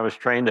question, I was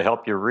trained to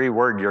help you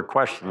reword your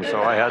question,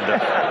 so I had the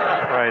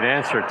right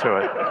answer to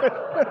it.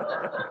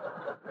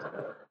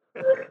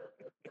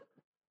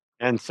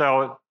 And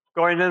so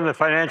going into the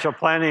financial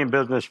planning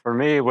business for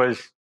me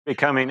was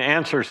becoming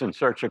answers in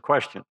search of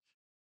questions.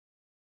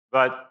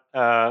 But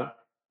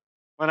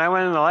when I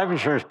went in the life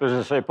insurance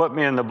business, they put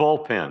me in the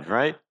bullpen,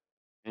 right?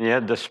 And you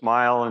had to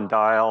smile and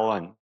dial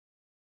and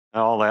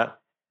all that.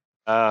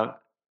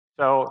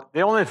 So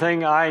the only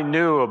thing I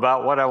knew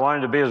about what I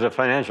wanted to be as a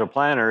financial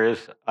planner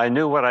is I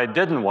knew what I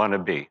didn't want to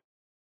be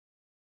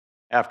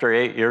after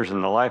 8 years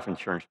in the life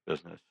insurance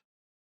business.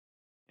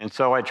 And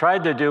so I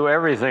tried to do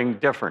everything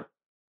different.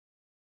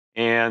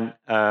 And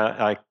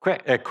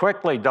it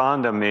quickly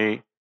dawned on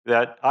me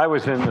that I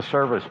was in the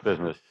service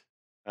business.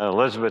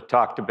 Elizabeth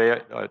talked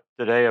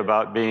today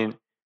about being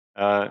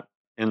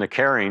in the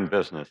caring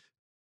business.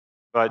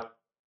 But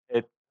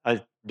it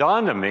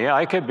dawned on me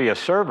I could be a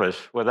service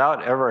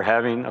without ever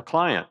having a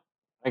client.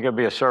 I could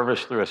be a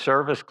service through a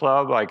service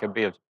club. I could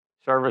be a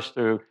service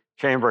through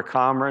Chamber of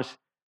Commerce.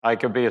 I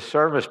could be a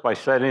service by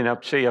setting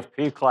up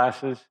CFP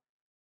classes.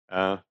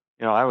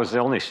 I was the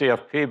only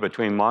CFP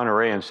between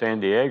Monterey and San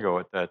Diego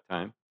at that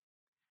time.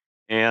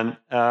 And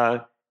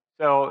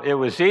so it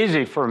was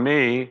easy for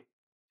me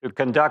to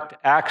conduct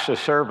acts of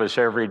service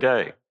every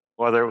day,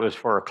 whether it was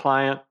for a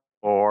client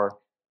or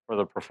for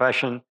the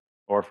profession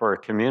or for a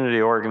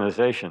community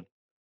organization.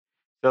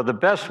 So the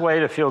best way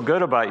to feel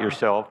good about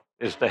yourself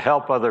is to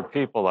help other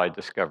people, I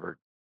discovered.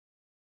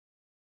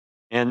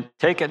 And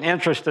take an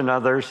interest in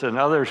others, and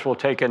others will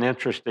take an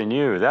interest in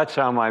you. That's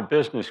how my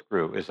business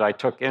grew, is I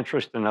took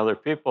interest in other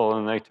people,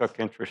 and they took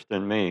interest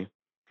in me.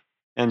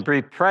 And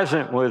be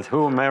present with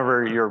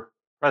whomever you're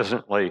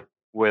presently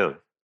with.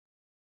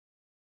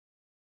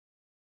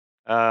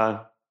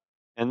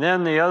 And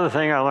then the other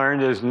thing I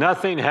learned is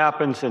nothing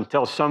happens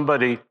until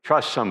somebody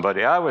trusts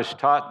somebody. I was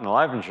taught in the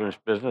life insurance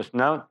business,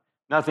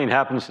 nothing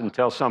happens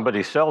until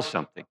somebody sells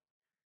something.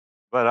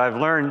 But I've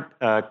learned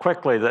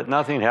quickly that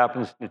nothing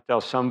happens until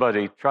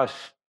somebody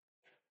trusts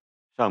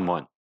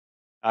someone.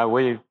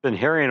 We've been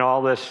hearing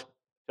all this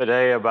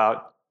today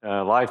about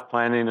life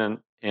planning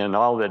and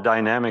all the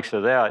dynamics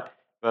of that.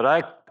 But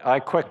I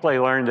quickly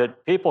learned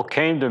that people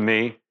came to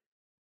me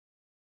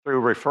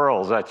through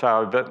referrals. That's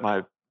how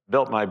I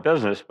built my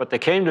business. But they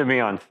came to me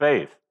on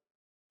faith,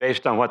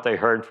 based on what they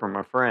heard from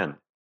a friend.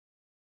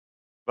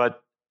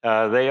 But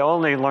they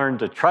only learned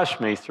to trust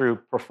me through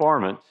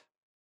performance.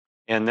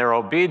 And their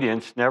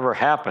obedience never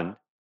happened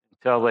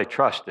until they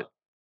trusted.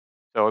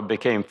 So it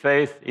became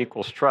faith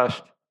equals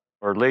trust,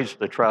 or leads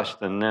to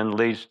trust, and then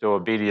leads to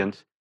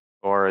obedience,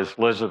 or as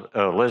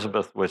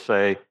Elizabeth would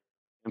say,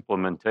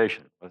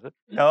 implementation. Was it?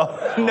 No.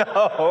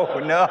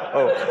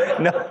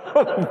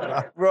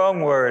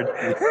 Wrong word.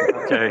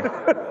 Okay.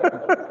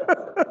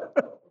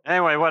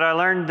 Anyway, what I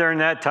learned during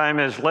that time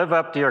is live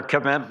up to your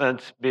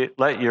commitments.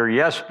 Let your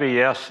yes be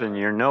yes and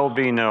your no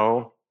be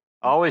no.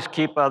 Always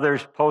keep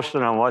others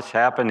posted on what's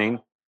happening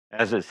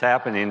as it's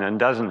happening and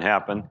doesn't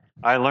happen.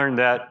 I learned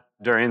that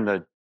during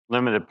the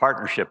limited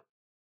partnership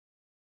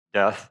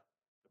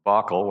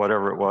debacle,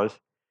 whatever it was.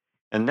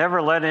 And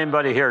never let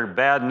anybody hear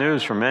bad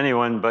news from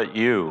anyone but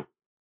you.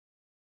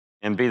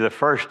 And be the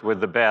first with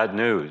the bad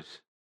news.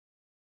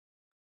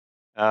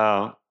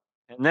 And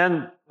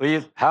then,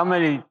 how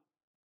many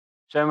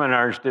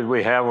seminars did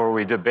we have where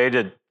we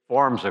debated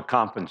forms of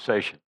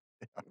compensation?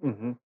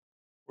 Mm-hmm.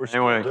 We're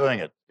still doing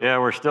it. Yeah,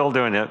 we're still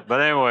doing it.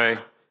 But anyway,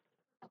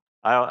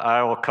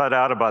 I will cut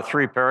out about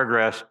 3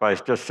 paragraphs by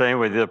just saying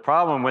with you, the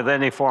problem with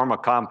any form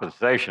of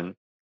compensation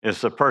is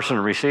the person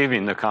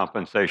receiving the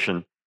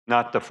compensation,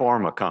 not the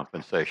form of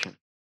compensation.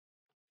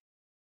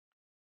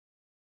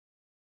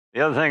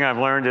 The other thing I've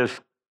learned is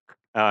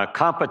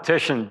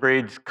competition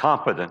breeds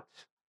competence.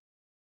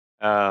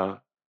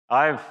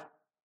 I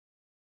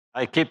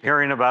keep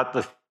hearing about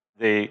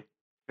the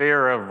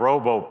fear of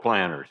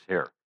robo-planners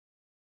here.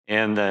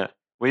 And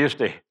we used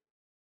to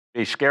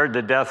be scared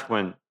to death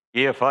when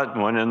E.F.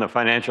 Hutton went in the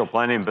financial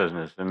planning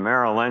business, and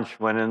Merrill Lynch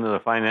went into the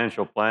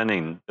financial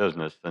planning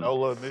business. And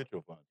No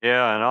mutual funds.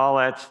 Yeah, and all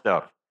that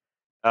stuff.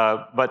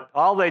 But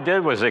all they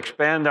did was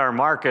expand our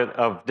market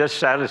of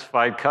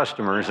dissatisfied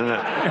customers, and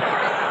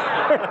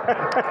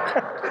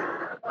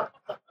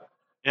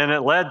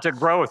it led to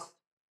growth.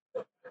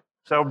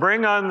 So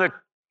bring on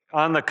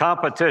the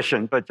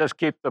competition, but just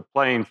keep the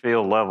playing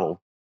field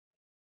level.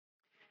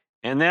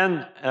 And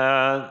then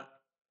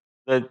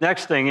the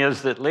next thing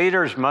is that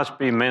leaders must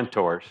be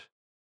mentors.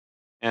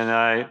 And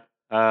I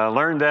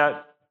learned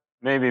that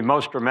maybe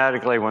most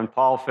dramatically when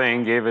Paul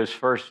Fain gave his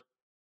first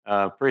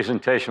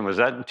presentation. Was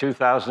that in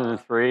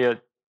 2003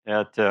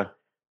 at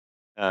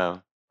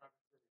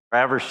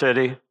Traverse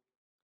City?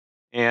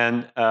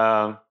 And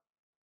I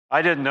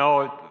didn't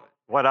know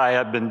what I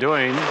had been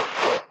doing.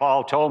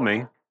 Paul told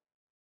me.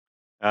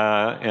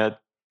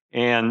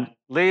 And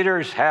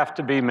leaders have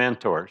to be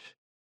mentors.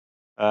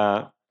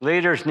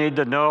 Leaders need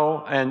to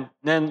know, and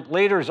then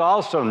leaders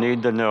also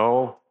need to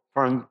know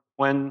from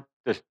when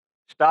to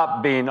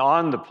stop being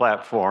on the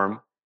platform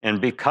and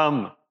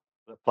become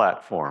the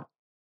platform.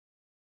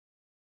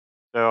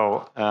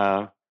 So,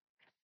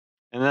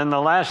 and then the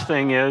last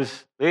thing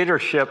is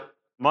leadership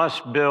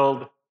must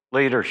build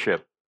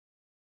leadership.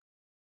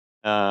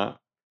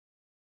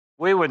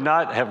 We would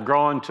not have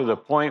grown to the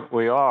point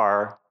we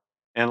are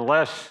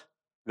unless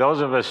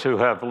those of us who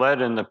have led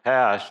in the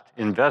past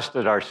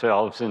invested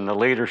ourselves in the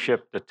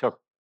leadership that took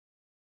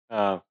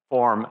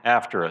form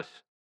after us.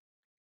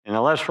 And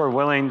unless we're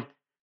willing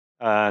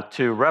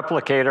to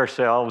replicate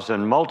ourselves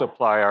and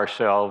multiply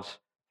ourselves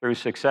through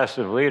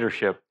successive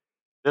leadership,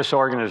 this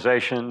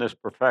organization, this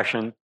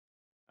profession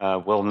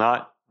will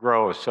not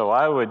grow. So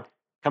I would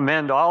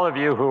commend all of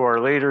you who are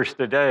leaders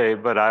today,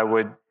 but I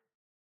would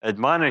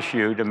admonish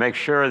you to make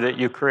sure that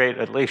you create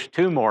at least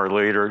 2 more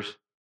leaders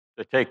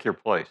to take your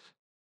place.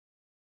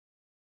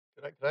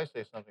 Could I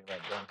say something about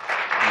Ben?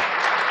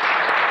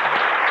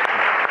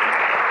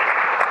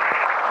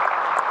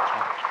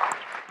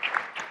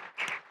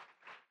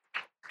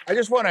 I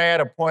just want to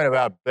add a point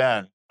about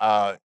Ben.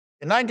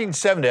 In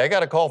 1970, I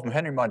got a call from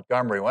Henry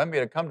Montgomery, who wanted me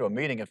to come to a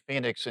meeting in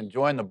Phoenix and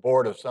join the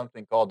board of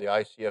something called the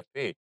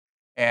ICFP.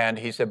 And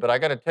he said, but I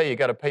got to tell you, you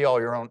got to pay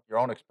all your own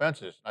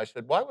expenses. And I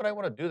said, why would I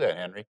want to do that,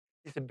 Henry?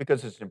 He said,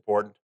 because it's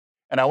important.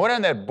 And I went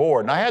on that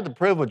board, and I had the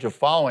privilege of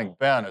following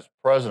Ben as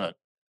president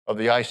of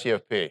the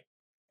ICFP.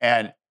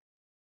 And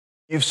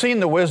you've seen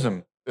the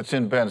wisdom that's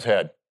in Ben's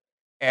head.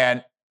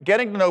 And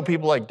getting to know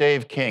people like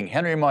Dave King,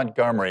 Henry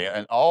Montgomery,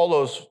 and all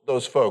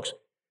those folks,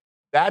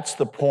 that's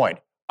the point.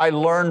 I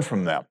learned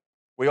from them.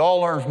 We all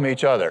learn from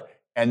each other.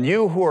 And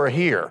you who are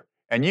here,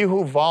 and you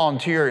who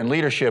volunteer in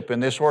leadership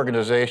in this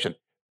organization,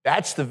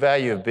 that's the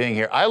value of being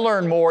here. I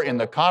learn more in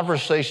the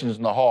conversations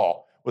in the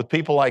hall with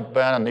people like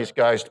Ben and these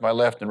guys to my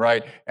left and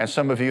right, and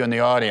some of you in the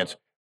audience,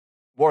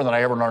 more than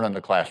I ever learned in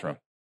the classroom.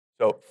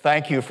 So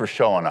thank you for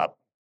showing up.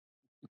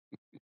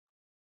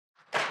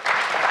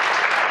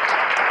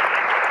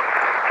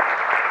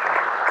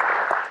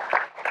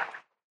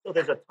 So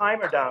there's a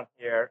timer down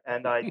here,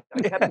 and I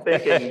kept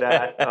thinking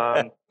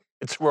that...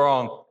 It's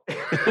wrong.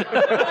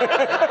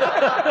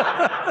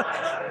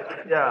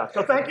 Yeah,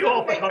 so thank you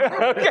all for coming.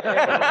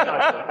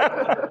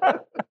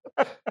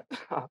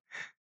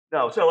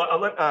 No, first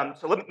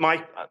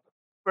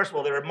of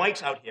all, there are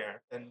mics out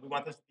here, and we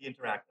want this to be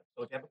interactive.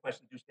 So if you have a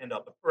question, do stand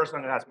up. But first, I'm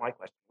going to ask my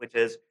question, which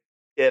is,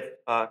 if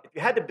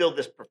you had to build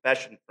this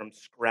profession from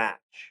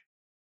scratch,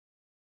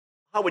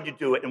 how would you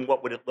do it, and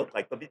what would it look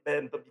like? But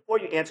before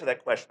you answer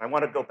that question, I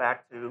want to go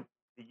back to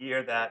the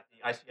year that the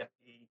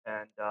ICFP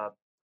and the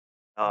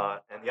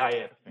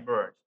IAFP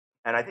merged.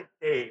 And I think,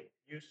 Dave,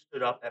 you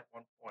stood up at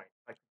one point,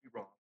 I could be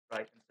wrong, right,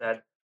 and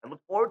said, I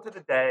look forward to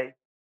the day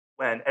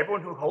when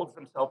everyone who holds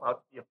themselves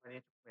out to be a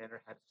financial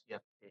planner had a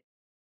CFP.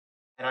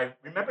 And I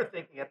remember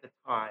thinking at the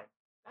time,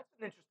 that's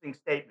an interesting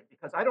statement,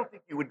 because I don't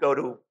think you would go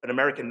to an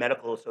American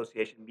Medical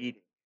Association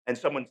meeting and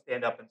someone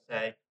stand up and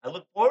say, I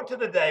look forward to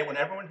the day when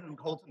everyone who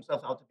holds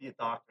themselves out to be a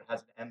doctor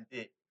has an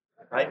MD,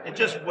 right? It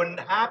just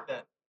wouldn't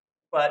happen.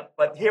 But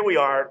here we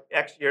are,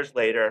 X years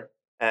later,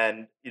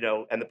 and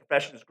the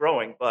profession is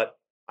growing. But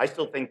I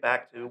still think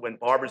back to when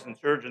barbers and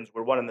surgeons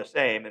were one and the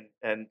same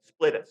and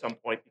split at some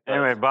point.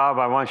 Anyway, Bob,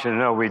 I want you to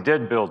know we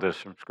did build this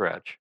from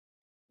scratch.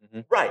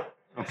 Mm-hmm. Right.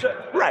 So,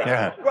 right.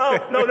 Yeah.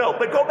 Well, no.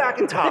 But go back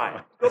in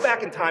time. Go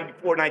back in time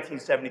before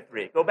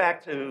 1973. Go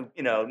back to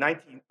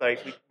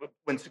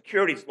when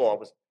securities law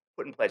was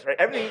put in place. Right.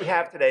 Everything we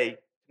have today,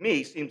 to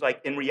me, seems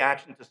like in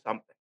reaction to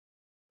something,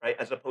 right,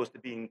 as opposed to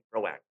being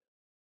proactive.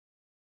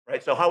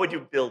 Right. So how would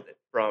you build it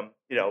from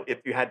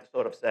if you had to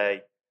sort of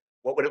say,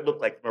 what would it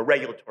look like from a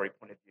regulatory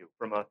point of view?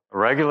 From a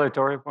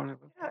regulatory point of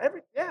view?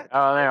 Yeah.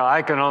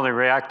 I can only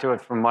react to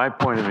it from my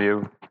point of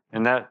view,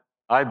 and that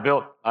I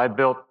built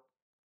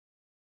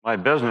my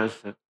business,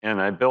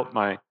 and I built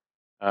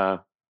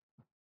the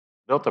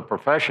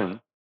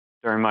profession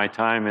during my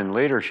time in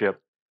leadership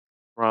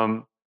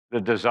from the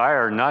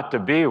desire not to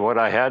be what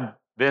I had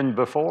been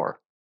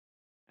before.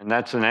 And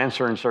that's an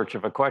answer in search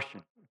of a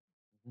question.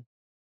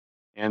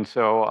 And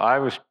so I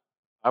was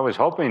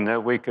hoping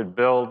that we could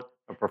build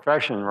a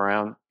profession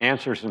around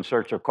answers in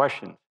search of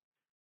questions,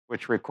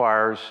 which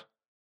requires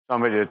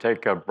somebody to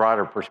take a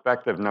broader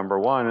perspective, number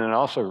one, and it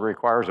also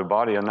requires a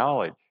body of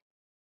knowledge.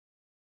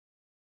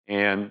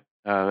 And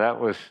that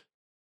was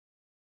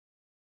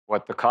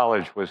what the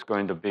college was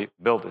going to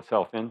build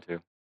itself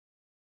into.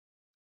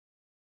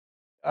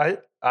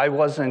 I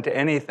wasn't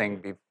anything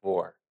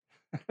before.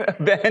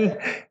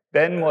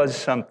 Ben was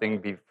something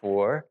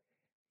before.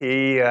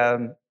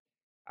 But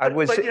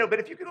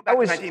if you could go back to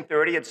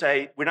 1930 and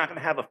say, we're not going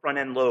to have a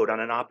front-end load on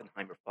an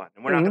Oppenheimer fund,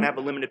 and we're not going to have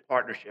a limited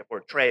partnership or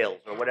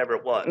trails or whatever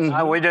it was.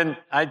 Mm-hmm.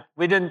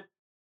 We didn't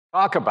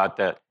talk about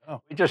that.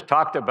 Oh. We just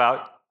talked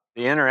about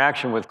the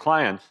interaction with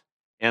clients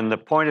and the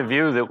point of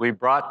view that we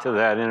brought to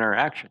that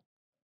interaction.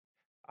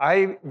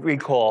 I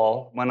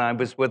recall when I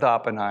was with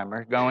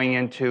Oppenheimer going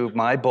into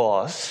my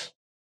boss,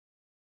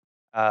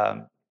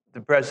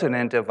 the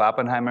president of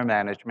Oppenheimer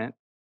Management,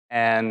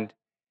 and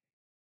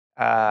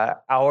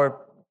our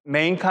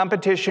main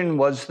competition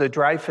was the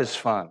Dreyfus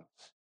funds.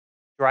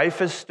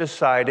 Dreyfus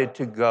decided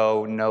to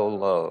go no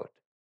load.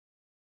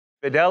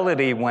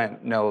 Fidelity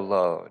went no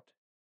load.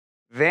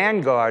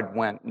 Vanguard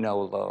went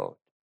no load.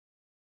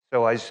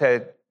 So I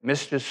said,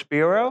 Mr.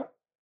 Spiro,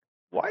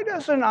 why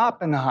doesn't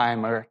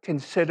Oppenheimer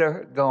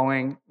consider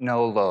going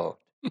no load?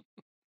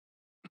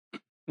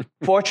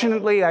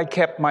 Fortunately, I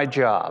kept my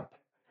job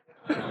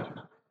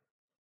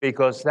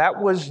because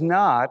that was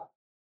not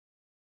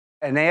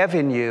an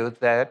avenue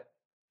that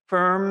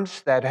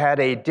firms that had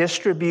a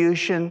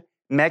distribution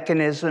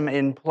mechanism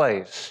in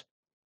place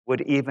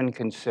would even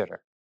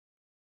consider.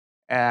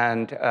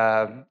 And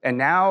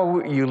now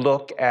you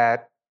look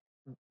at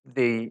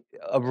the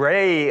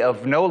array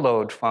of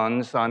no-load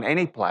funds on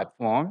any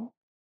platform.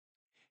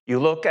 You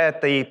look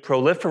at the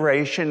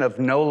proliferation of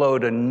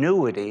no-load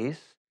annuities,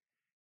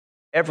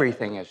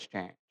 everything has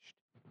changed.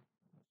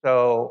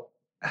 So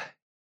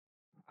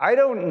I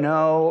don't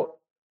know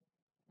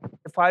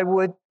if I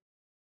would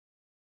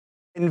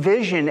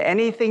envision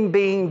anything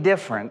being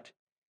different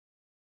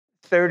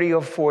 30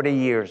 or 40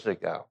 years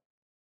ago,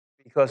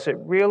 because it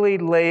really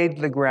laid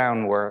the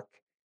groundwork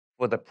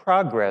for the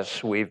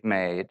progress we've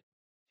made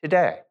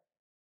today.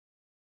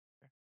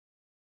 You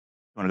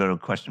want to go to a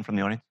question from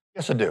the audience?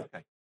 Yes, I do.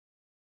 Okay.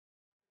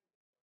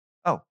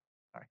 Oh,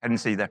 sorry, I didn't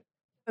see you there.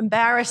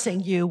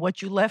 Embarrassing you,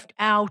 what you left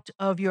out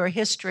of your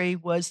history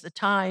was the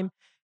time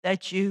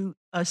that you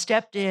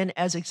stepped in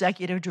as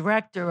executive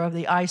director of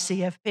the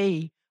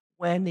ICFP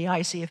when the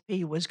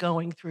ICFP was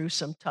going through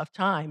some tough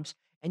times,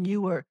 and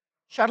you were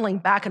shuttling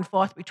back and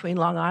forth between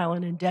Long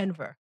Island and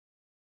Denver.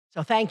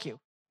 So thank you.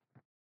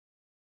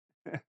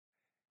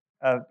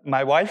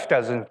 My wife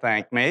doesn't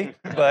thank me,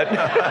 but,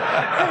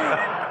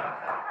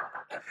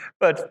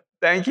 but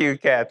thank you,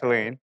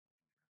 Kathleen.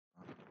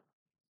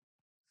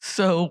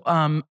 So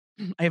I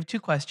have two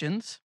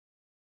questions.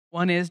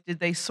 One is, did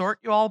they sort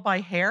you all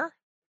by hair?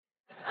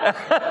 Whoa.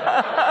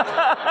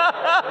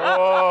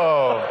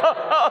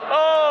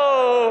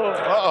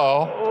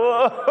 Uh-oh.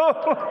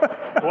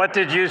 What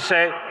did you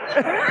say?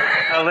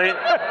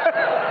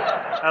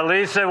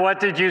 Elisa, what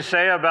did you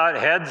say about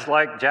heads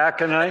like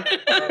Jack and I?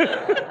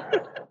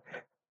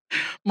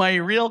 My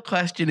real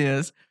question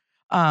is,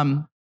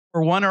 for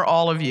one or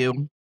all of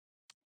you,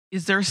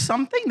 is there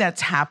something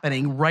that's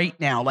happening right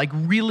now, like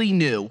really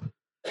new,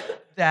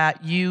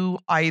 that you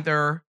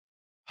either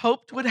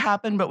hoped would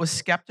happen but was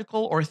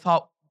skeptical or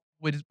thought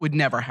would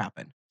never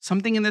happen?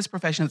 Something in this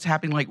profession that's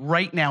happening like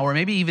right now, or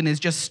maybe even is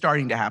just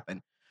starting to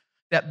happen,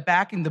 that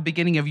back in the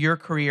beginning of your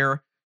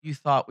career you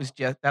thought was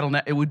just,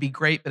 it would be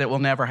great, but it will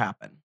never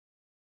happen?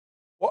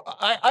 Well,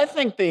 I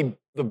think the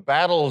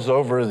battles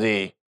over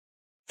the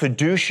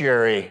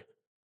fiduciary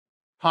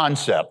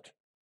concept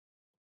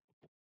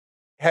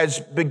has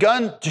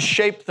begun to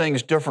shape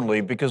things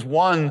differently because,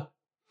 one,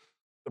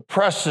 the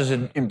press has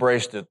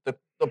embraced it.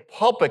 The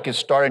public is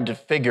starting to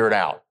figure it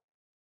out.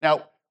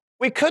 Now,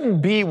 we couldn't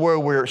be where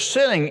we're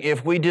sitting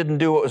if we didn't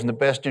do what was in the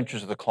best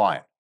interest of the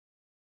client.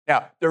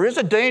 Now, there is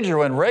a danger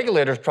when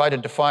regulators try to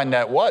define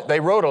that.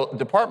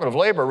 Department of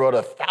Labor wrote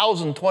a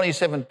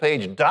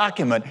 1,027-page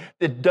document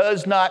that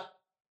does not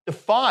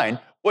define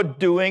what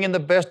doing in the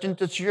best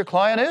interest of your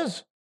client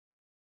is.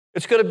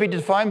 It's going to be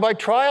defined by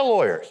trial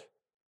lawyers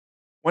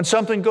when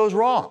something goes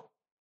wrong.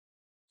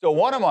 So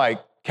one of my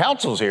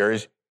counsels here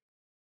is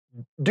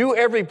do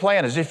every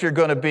plan as if you're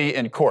going to be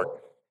in court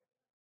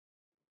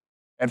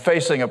and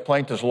facing a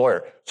plaintiff's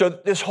lawyer. So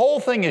this whole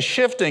thing is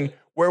shifting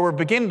where we're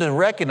beginning to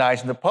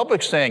recognize, and the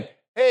public's saying,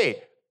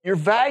 hey, your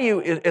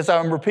value is, as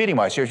I'm repeating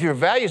myself, your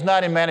value is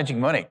not in managing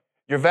money.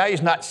 Your value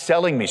is not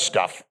selling me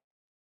stuff.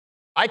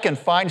 I can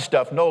find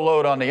stuff no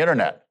load on the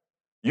internet.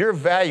 Your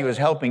value is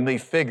helping me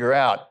figure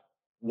out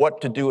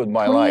what to do with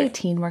my life,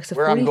 2018 marks the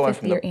where I'm going 45th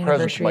from the year present to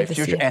anniversary my of the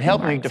future, CFP and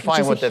helping me marks,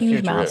 define what that which is a huge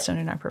future milestone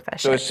is. in our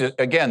profession. So it's,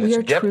 again, We this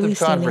are depth truly of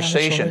standing on the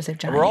conversation. shoulders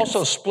of And we're also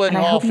giants. splitting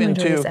And I hope off you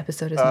enjoy into this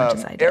episode as much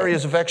as I did.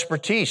 areas of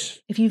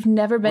expertise. If you've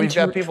never been We've to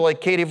got people like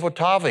Katie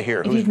Votava here,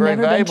 If who's you've very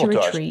never been valuable to to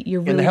us retreat,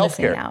 you're in the really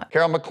missing healthcare. out.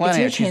 Carol It's your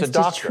McClanahan, she's a chance to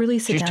doctor. truly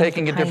sit She's down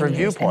taking with a different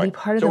pioneers and be viewpoint.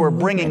 part of So the we're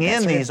movement bringing that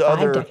in started these 5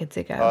 other decades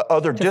ago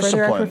other to further our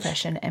disciplines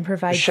profession and to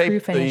provide shape true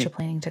financial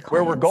planning to clients.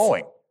 where we're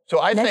going.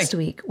 So I Next think,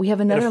 week, we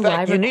have in another effect,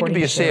 live you need to recording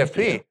be a to share with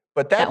you. CFP,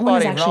 but that That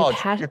one is body of actually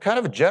knowledge, you're kind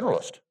of a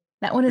generalist.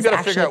 That one is You've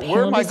got to actually figure out a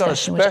where panel am I going to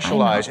discussion which I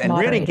specialize and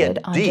really moderated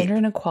get on deep gender to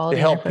inequality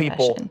in help our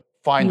people profession.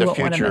 find You the won't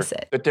want to future miss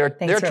it. that they're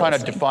Thanks for trying to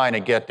listening. define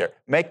and get there.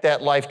 Make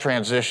that life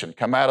transition,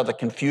 come out of the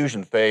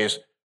confusion phase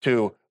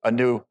to a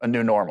new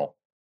normal.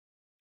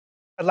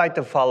 I'd like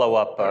to follow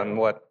up on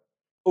what,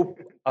 oh,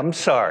 I'm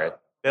sorry,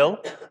 Bill?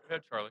 Go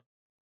ahead, Charlie.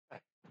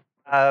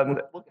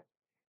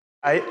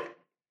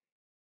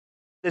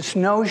 This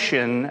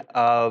notion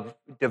of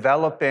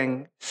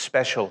developing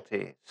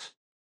specialties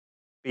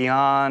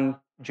beyond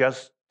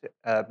just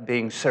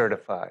being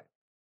certified,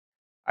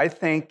 I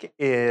think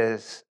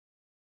is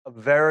a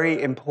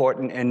very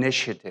important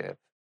initiative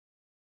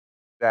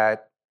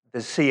that the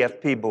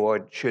CFP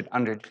board should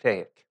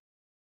undertake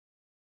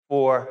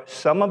for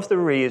some of the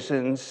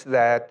reasons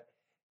that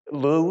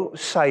Lou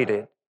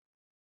cited,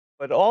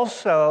 but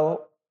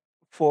also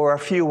for a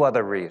few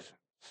other reasons.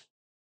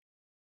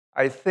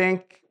 I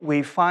think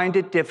we find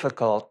it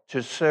difficult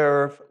to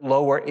serve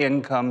lower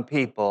income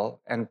people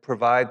and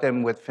provide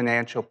them with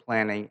financial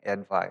planning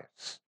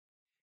advice.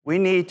 We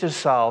need to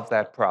solve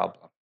that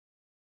problem.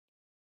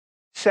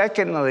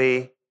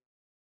 Secondly,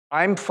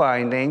 I'm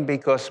finding,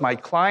 because my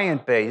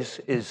client base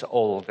is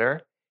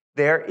older,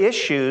 their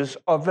issues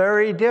are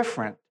very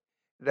different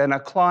than a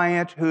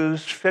client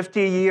who's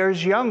 50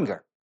 years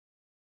younger.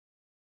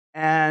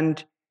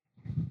 And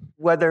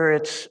whether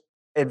it's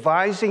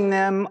advising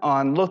them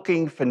on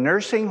looking for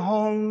nursing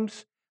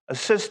homes,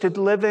 assisted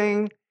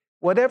living,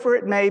 whatever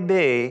it may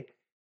be,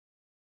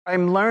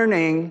 I'm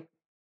learning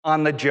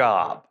on the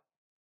job.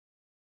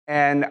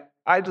 And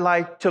I'd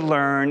like to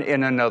learn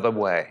in another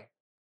way.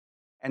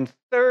 And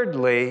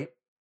thirdly,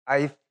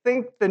 I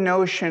think the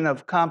notion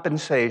of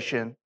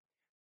compensation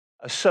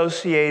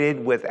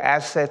associated with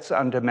assets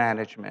under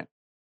management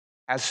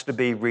has to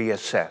be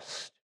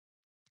reassessed.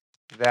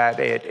 That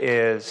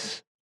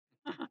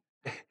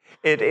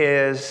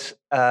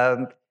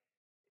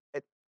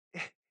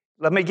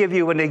let me give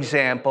you an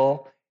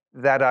example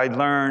that I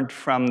learned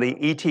from the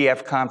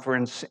ETF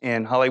conference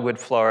in Hollywood,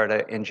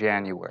 Florida in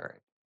January.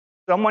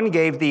 Someone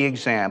gave the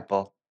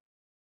example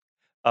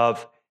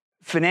of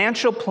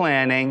financial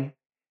planning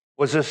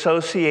was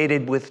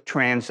associated with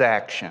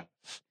transactions.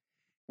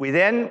 We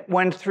then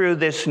went through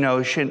this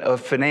notion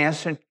of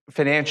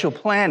financial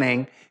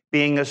planning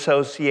being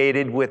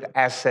associated with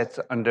assets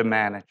under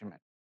management.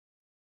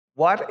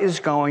 What is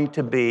going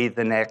to be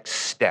the next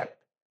step?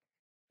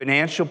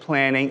 Financial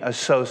planning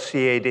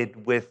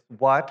associated with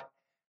what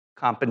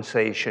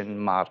compensation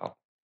model?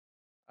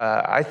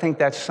 I think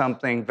that's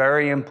something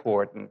very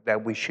important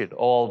that we should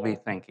all be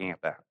thinking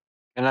about.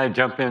 Can I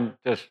jump in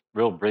just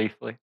real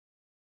briefly?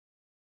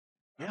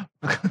 Yeah.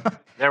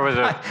 There was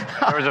a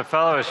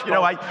fellow who spoke. You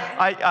know, I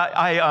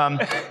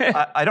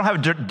don't have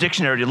a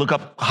dictionary to look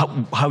up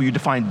how you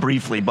define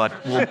briefly, but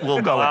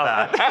we'll go with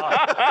that.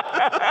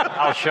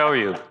 I'll show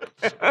you.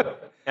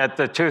 At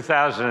the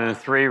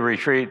 2003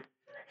 retreat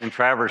in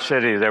Traverse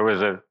City, there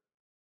was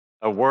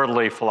a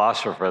worldly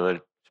philosopher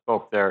that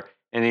spoke there,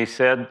 and he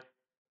said,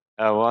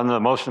 one of the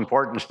most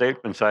important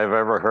statements I've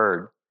ever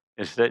heard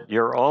is that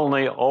you're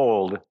only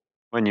old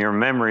when your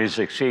memories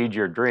exceed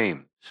your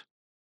dreams.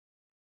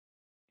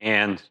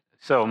 And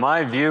so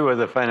my view of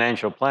the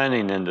financial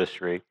planning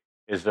industry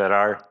is that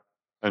our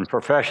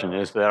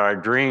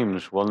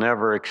dreams will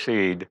never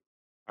exceed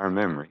our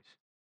memories.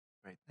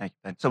 Great, thank you,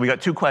 Ben. So we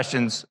got two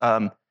questions.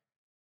 Go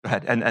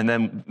ahead, and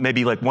then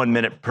maybe like 1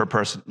 minute per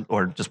person,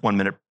 or just 1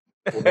 minute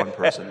for one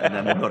person, and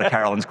then we'll go to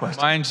Carolyn's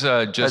question. Mine's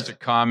just a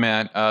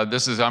comment.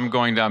 I'm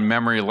going down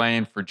memory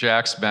lane for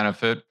Jack's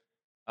benefit.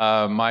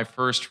 My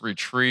first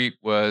retreat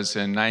was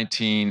in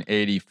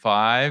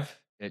 1985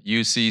 at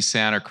UC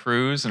Santa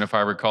Cruz, and if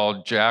I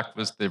recall, Jack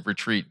was the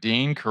retreat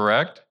dean,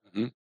 correct?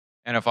 Mm-hmm.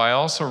 And if I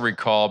also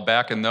recall,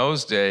 back in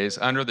those days,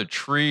 under the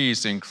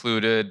trees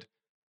included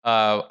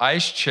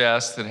ice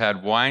chests that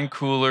had wine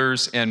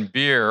coolers and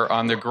beer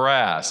on the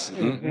grass.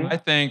 Mm-hmm. I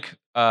think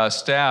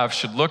staff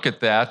should look at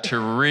that to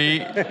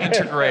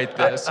reintegrate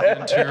this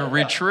into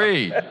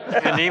retreat.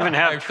 And even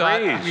have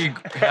trees. We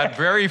had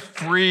very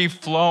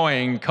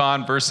free-flowing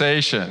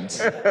conversations.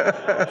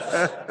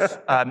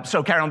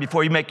 So, Carolyn,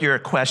 before you make your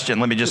question,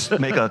 let me just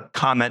make a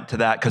comment to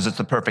that because it's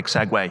the perfect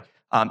segue.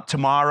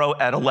 Tomorrow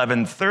at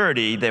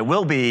 11:30, there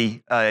will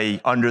be a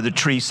Under the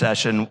Tree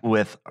session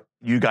with,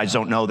 you guys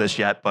don't know this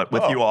yet, but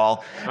with you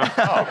all.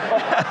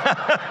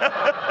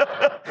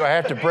 Do I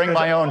have to bring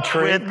my own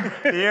tree?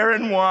 With beer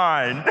and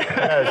wine.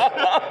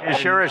 You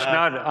sure it's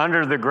not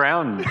under the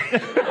ground?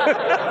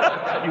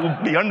 You will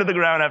be under the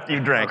ground after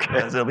you drink.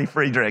 Okay. There'll be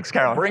free drinks.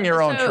 Carolyn. Bring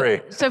your own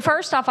tree. So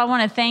first off, I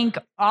want to thank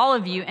all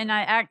of you, and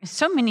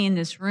so many in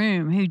this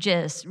room who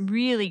just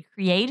really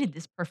created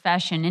this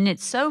profession, and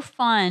it's so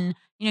fun.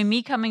 You know,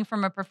 me coming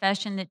from a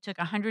profession that took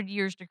 100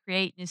 years to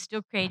create and is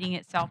still creating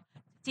itself.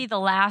 See the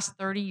last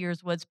 30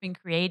 years what's been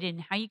created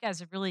and how you guys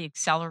have really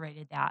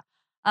accelerated that.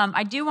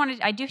 I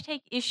do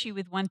take issue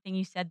with one thing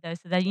you said, though,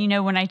 so that you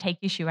know when I take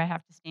issue, I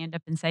have to stand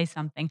up and say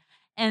something.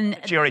 And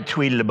she already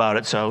tweeted about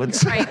it, so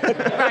it's right.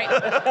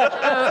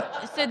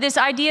 So this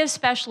idea of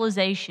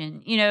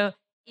specialization, you know,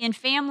 in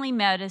family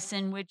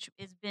medicine, which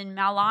has been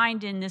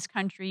maligned in this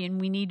country,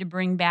 and we need to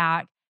bring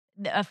back,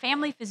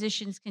 family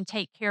physicians can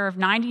take care of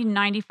 90 to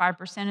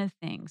 95% of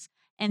things.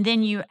 And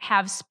then you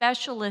have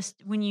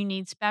specialists when you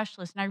need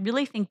specialists. And I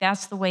really think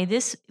that's the way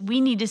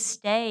we need to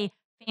stay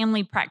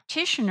family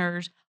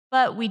practitioners,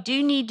 but we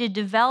do need to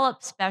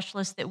develop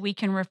specialists that we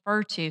can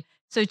refer to.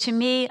 So to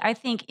me, I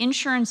think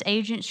insurance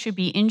agents should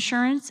be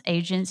insurance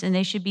agents and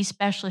they should be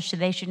specialists. So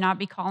they should not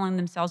be calling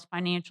themselves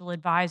financial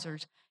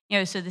advisors. You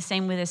know, so the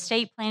same with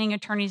estate planning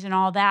attorneys and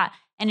all that.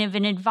 And if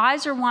an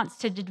advisor wants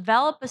to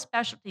develop a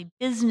specialty,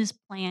 business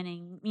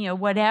planning, you know,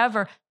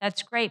 whatever,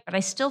 that's great. But I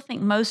still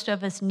think most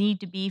of us need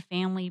to be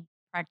family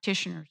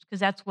practitioners because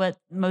that's what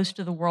most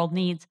of the world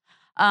needs.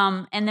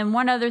 And then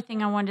one other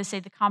thing I wanted to say,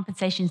 the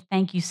compensation,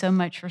 thank you so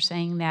much for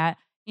saying that.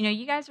 You know,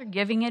 you guys are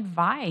giving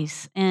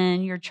advice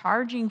and you're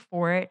charging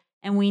for it.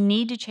 And we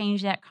need to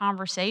change that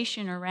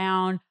conversation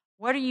around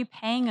what are you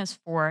paying us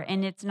for?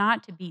 And it's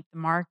not to beat the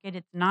market.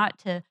 It's not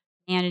to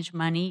manage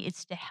money.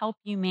 It's to help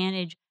you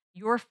manage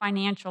your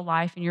financial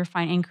life and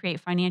and create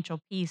financial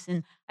peace.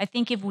 And I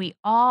think if we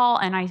all,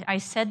 and I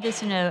said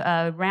this in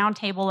a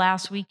roundtable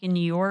last week in New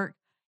York,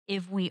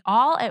 if we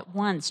all at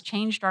once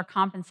changed our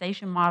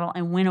compensation model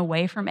and went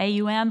away from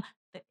AUM,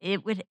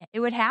 it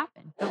would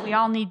happen. But we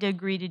all need to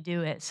agree to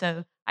do it.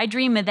 So I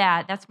dream of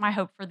that. That's my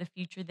hope for the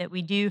future, that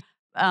we do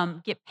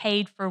get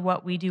paid for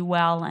what we do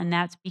well, and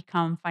that's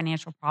become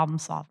financial problem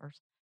solvers.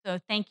 So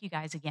thank you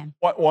guys again.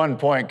 One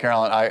point,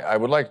 Carolyn, I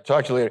would like to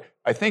talk to you later.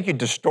 I think you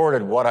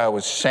distorted what I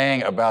was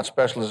saying about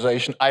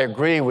specialization. I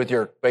agree with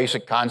your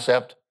basic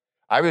concept.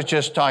 I was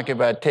just talking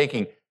about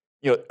taking,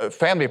 a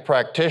family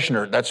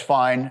practitioner, that's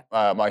fine,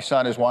 my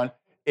son is one,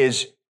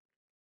 is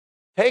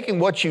taking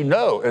what you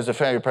know as a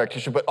family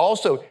practitioner, but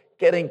also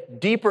getting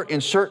deeper in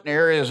certain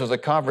areas of the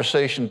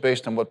conversation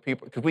based on what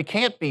people, because we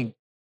can't be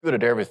good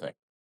at everything.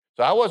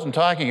 So I wasn't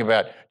talking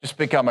about just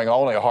becoming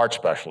only a heart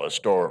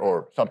specialist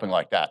or something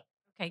like that.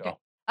 Okay, good.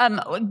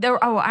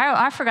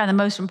 I forgot the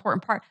most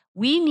important part.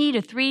 We need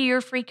a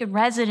 3-year freaking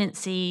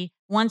residency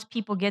once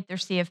people get their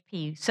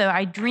CFP. So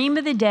I dream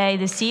of the day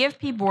the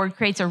CFP board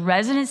creates a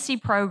residency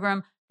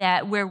program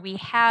where we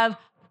have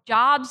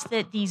jobs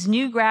that these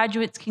new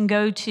graduates can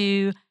go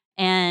to,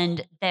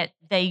 and that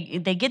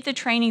they get the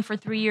training for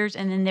 3 years,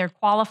 and then they're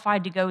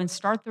qualified to go and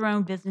start their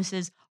own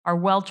businesses, are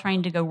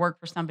well-trained to go work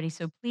for somebody.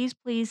 So please,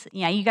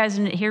 you guys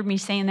hear me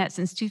saying that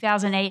since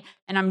 2008,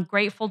 and I'm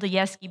grateful to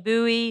Yeski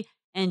Bowie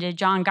and to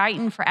John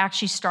Guyton for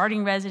actually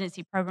starting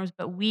residency programs,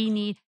 but we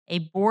need a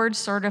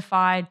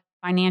board-certified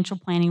financial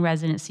planning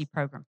residency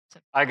program. So.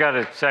 I got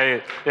to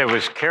say, it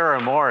was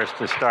Kara Morris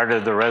that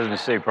started the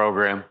residency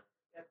program.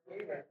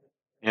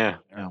 Yeah.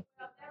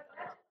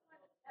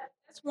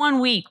 That's 1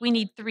 week. We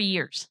need 3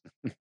 years.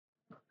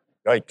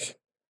 Yikes.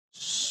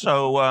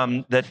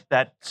 So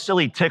that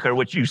silly ticker,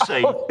 which you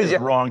say is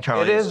wrong,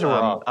 Charlie. It is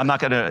wrong. I'm not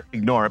going to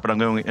ignore it, but I'm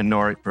going to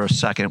ignore it for a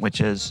second,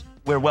 which is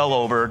we're well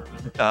over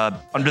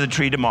under the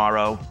tree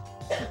tomorrow.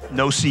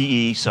 No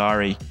CE,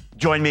 sorry.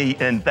 Join me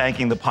in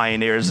thanking the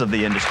pioneers of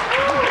the industry.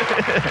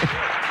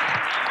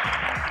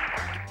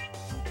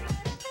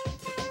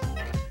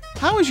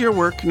 How is your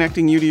work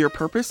connecting you to your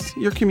purpose,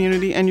 your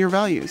community, and your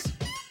values?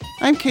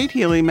 I'm Kate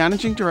Healy,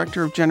 Managing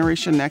Director of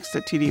Generation Next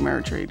at TD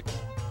Ameritrade.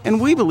 And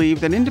we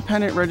believe that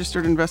independent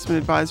registered investment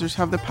advisors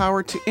have the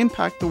power to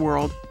impact the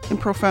world in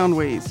profound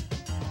ways.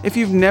 If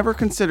you've never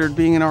considered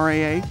being an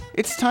RIA,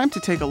 it's time to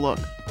take a look.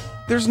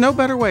 There's no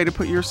better way to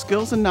put your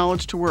skills and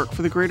knowledge to work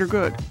for the greater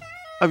good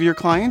of your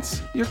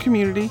clients, your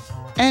community,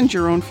 and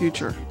your own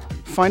future.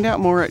 Find out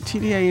more at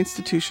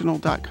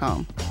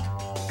tdainstitutional.com.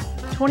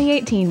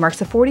 2018 marks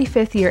the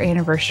 45th year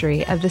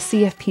anniversary of the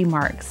CFP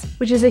Marks,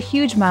 which is a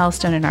huge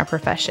milestone in our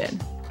profession.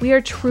 We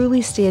are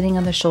truly standing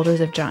on the shoulders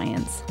of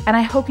giants, and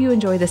I hope you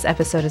enjoy this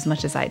episode as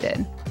much as I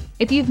did.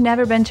 If you've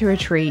never been to a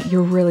retreat,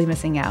 you're really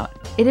missing out.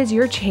 It is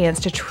your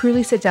chance to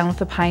truly sit down with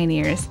the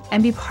pioneers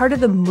and be part of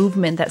the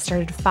movement that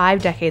started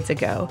 5 decades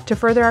ago to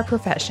further our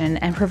profession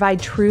and provide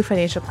true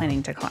financial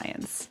planning to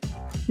clients.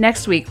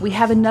 Next week, we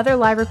have another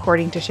live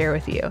recording to share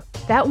with you.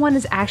 That one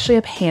is actually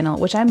a panel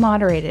which I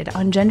moderated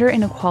on gender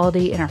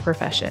inequality in our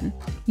profession.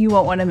 You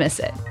won't want to miss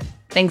it.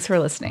 Thanks for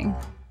listening.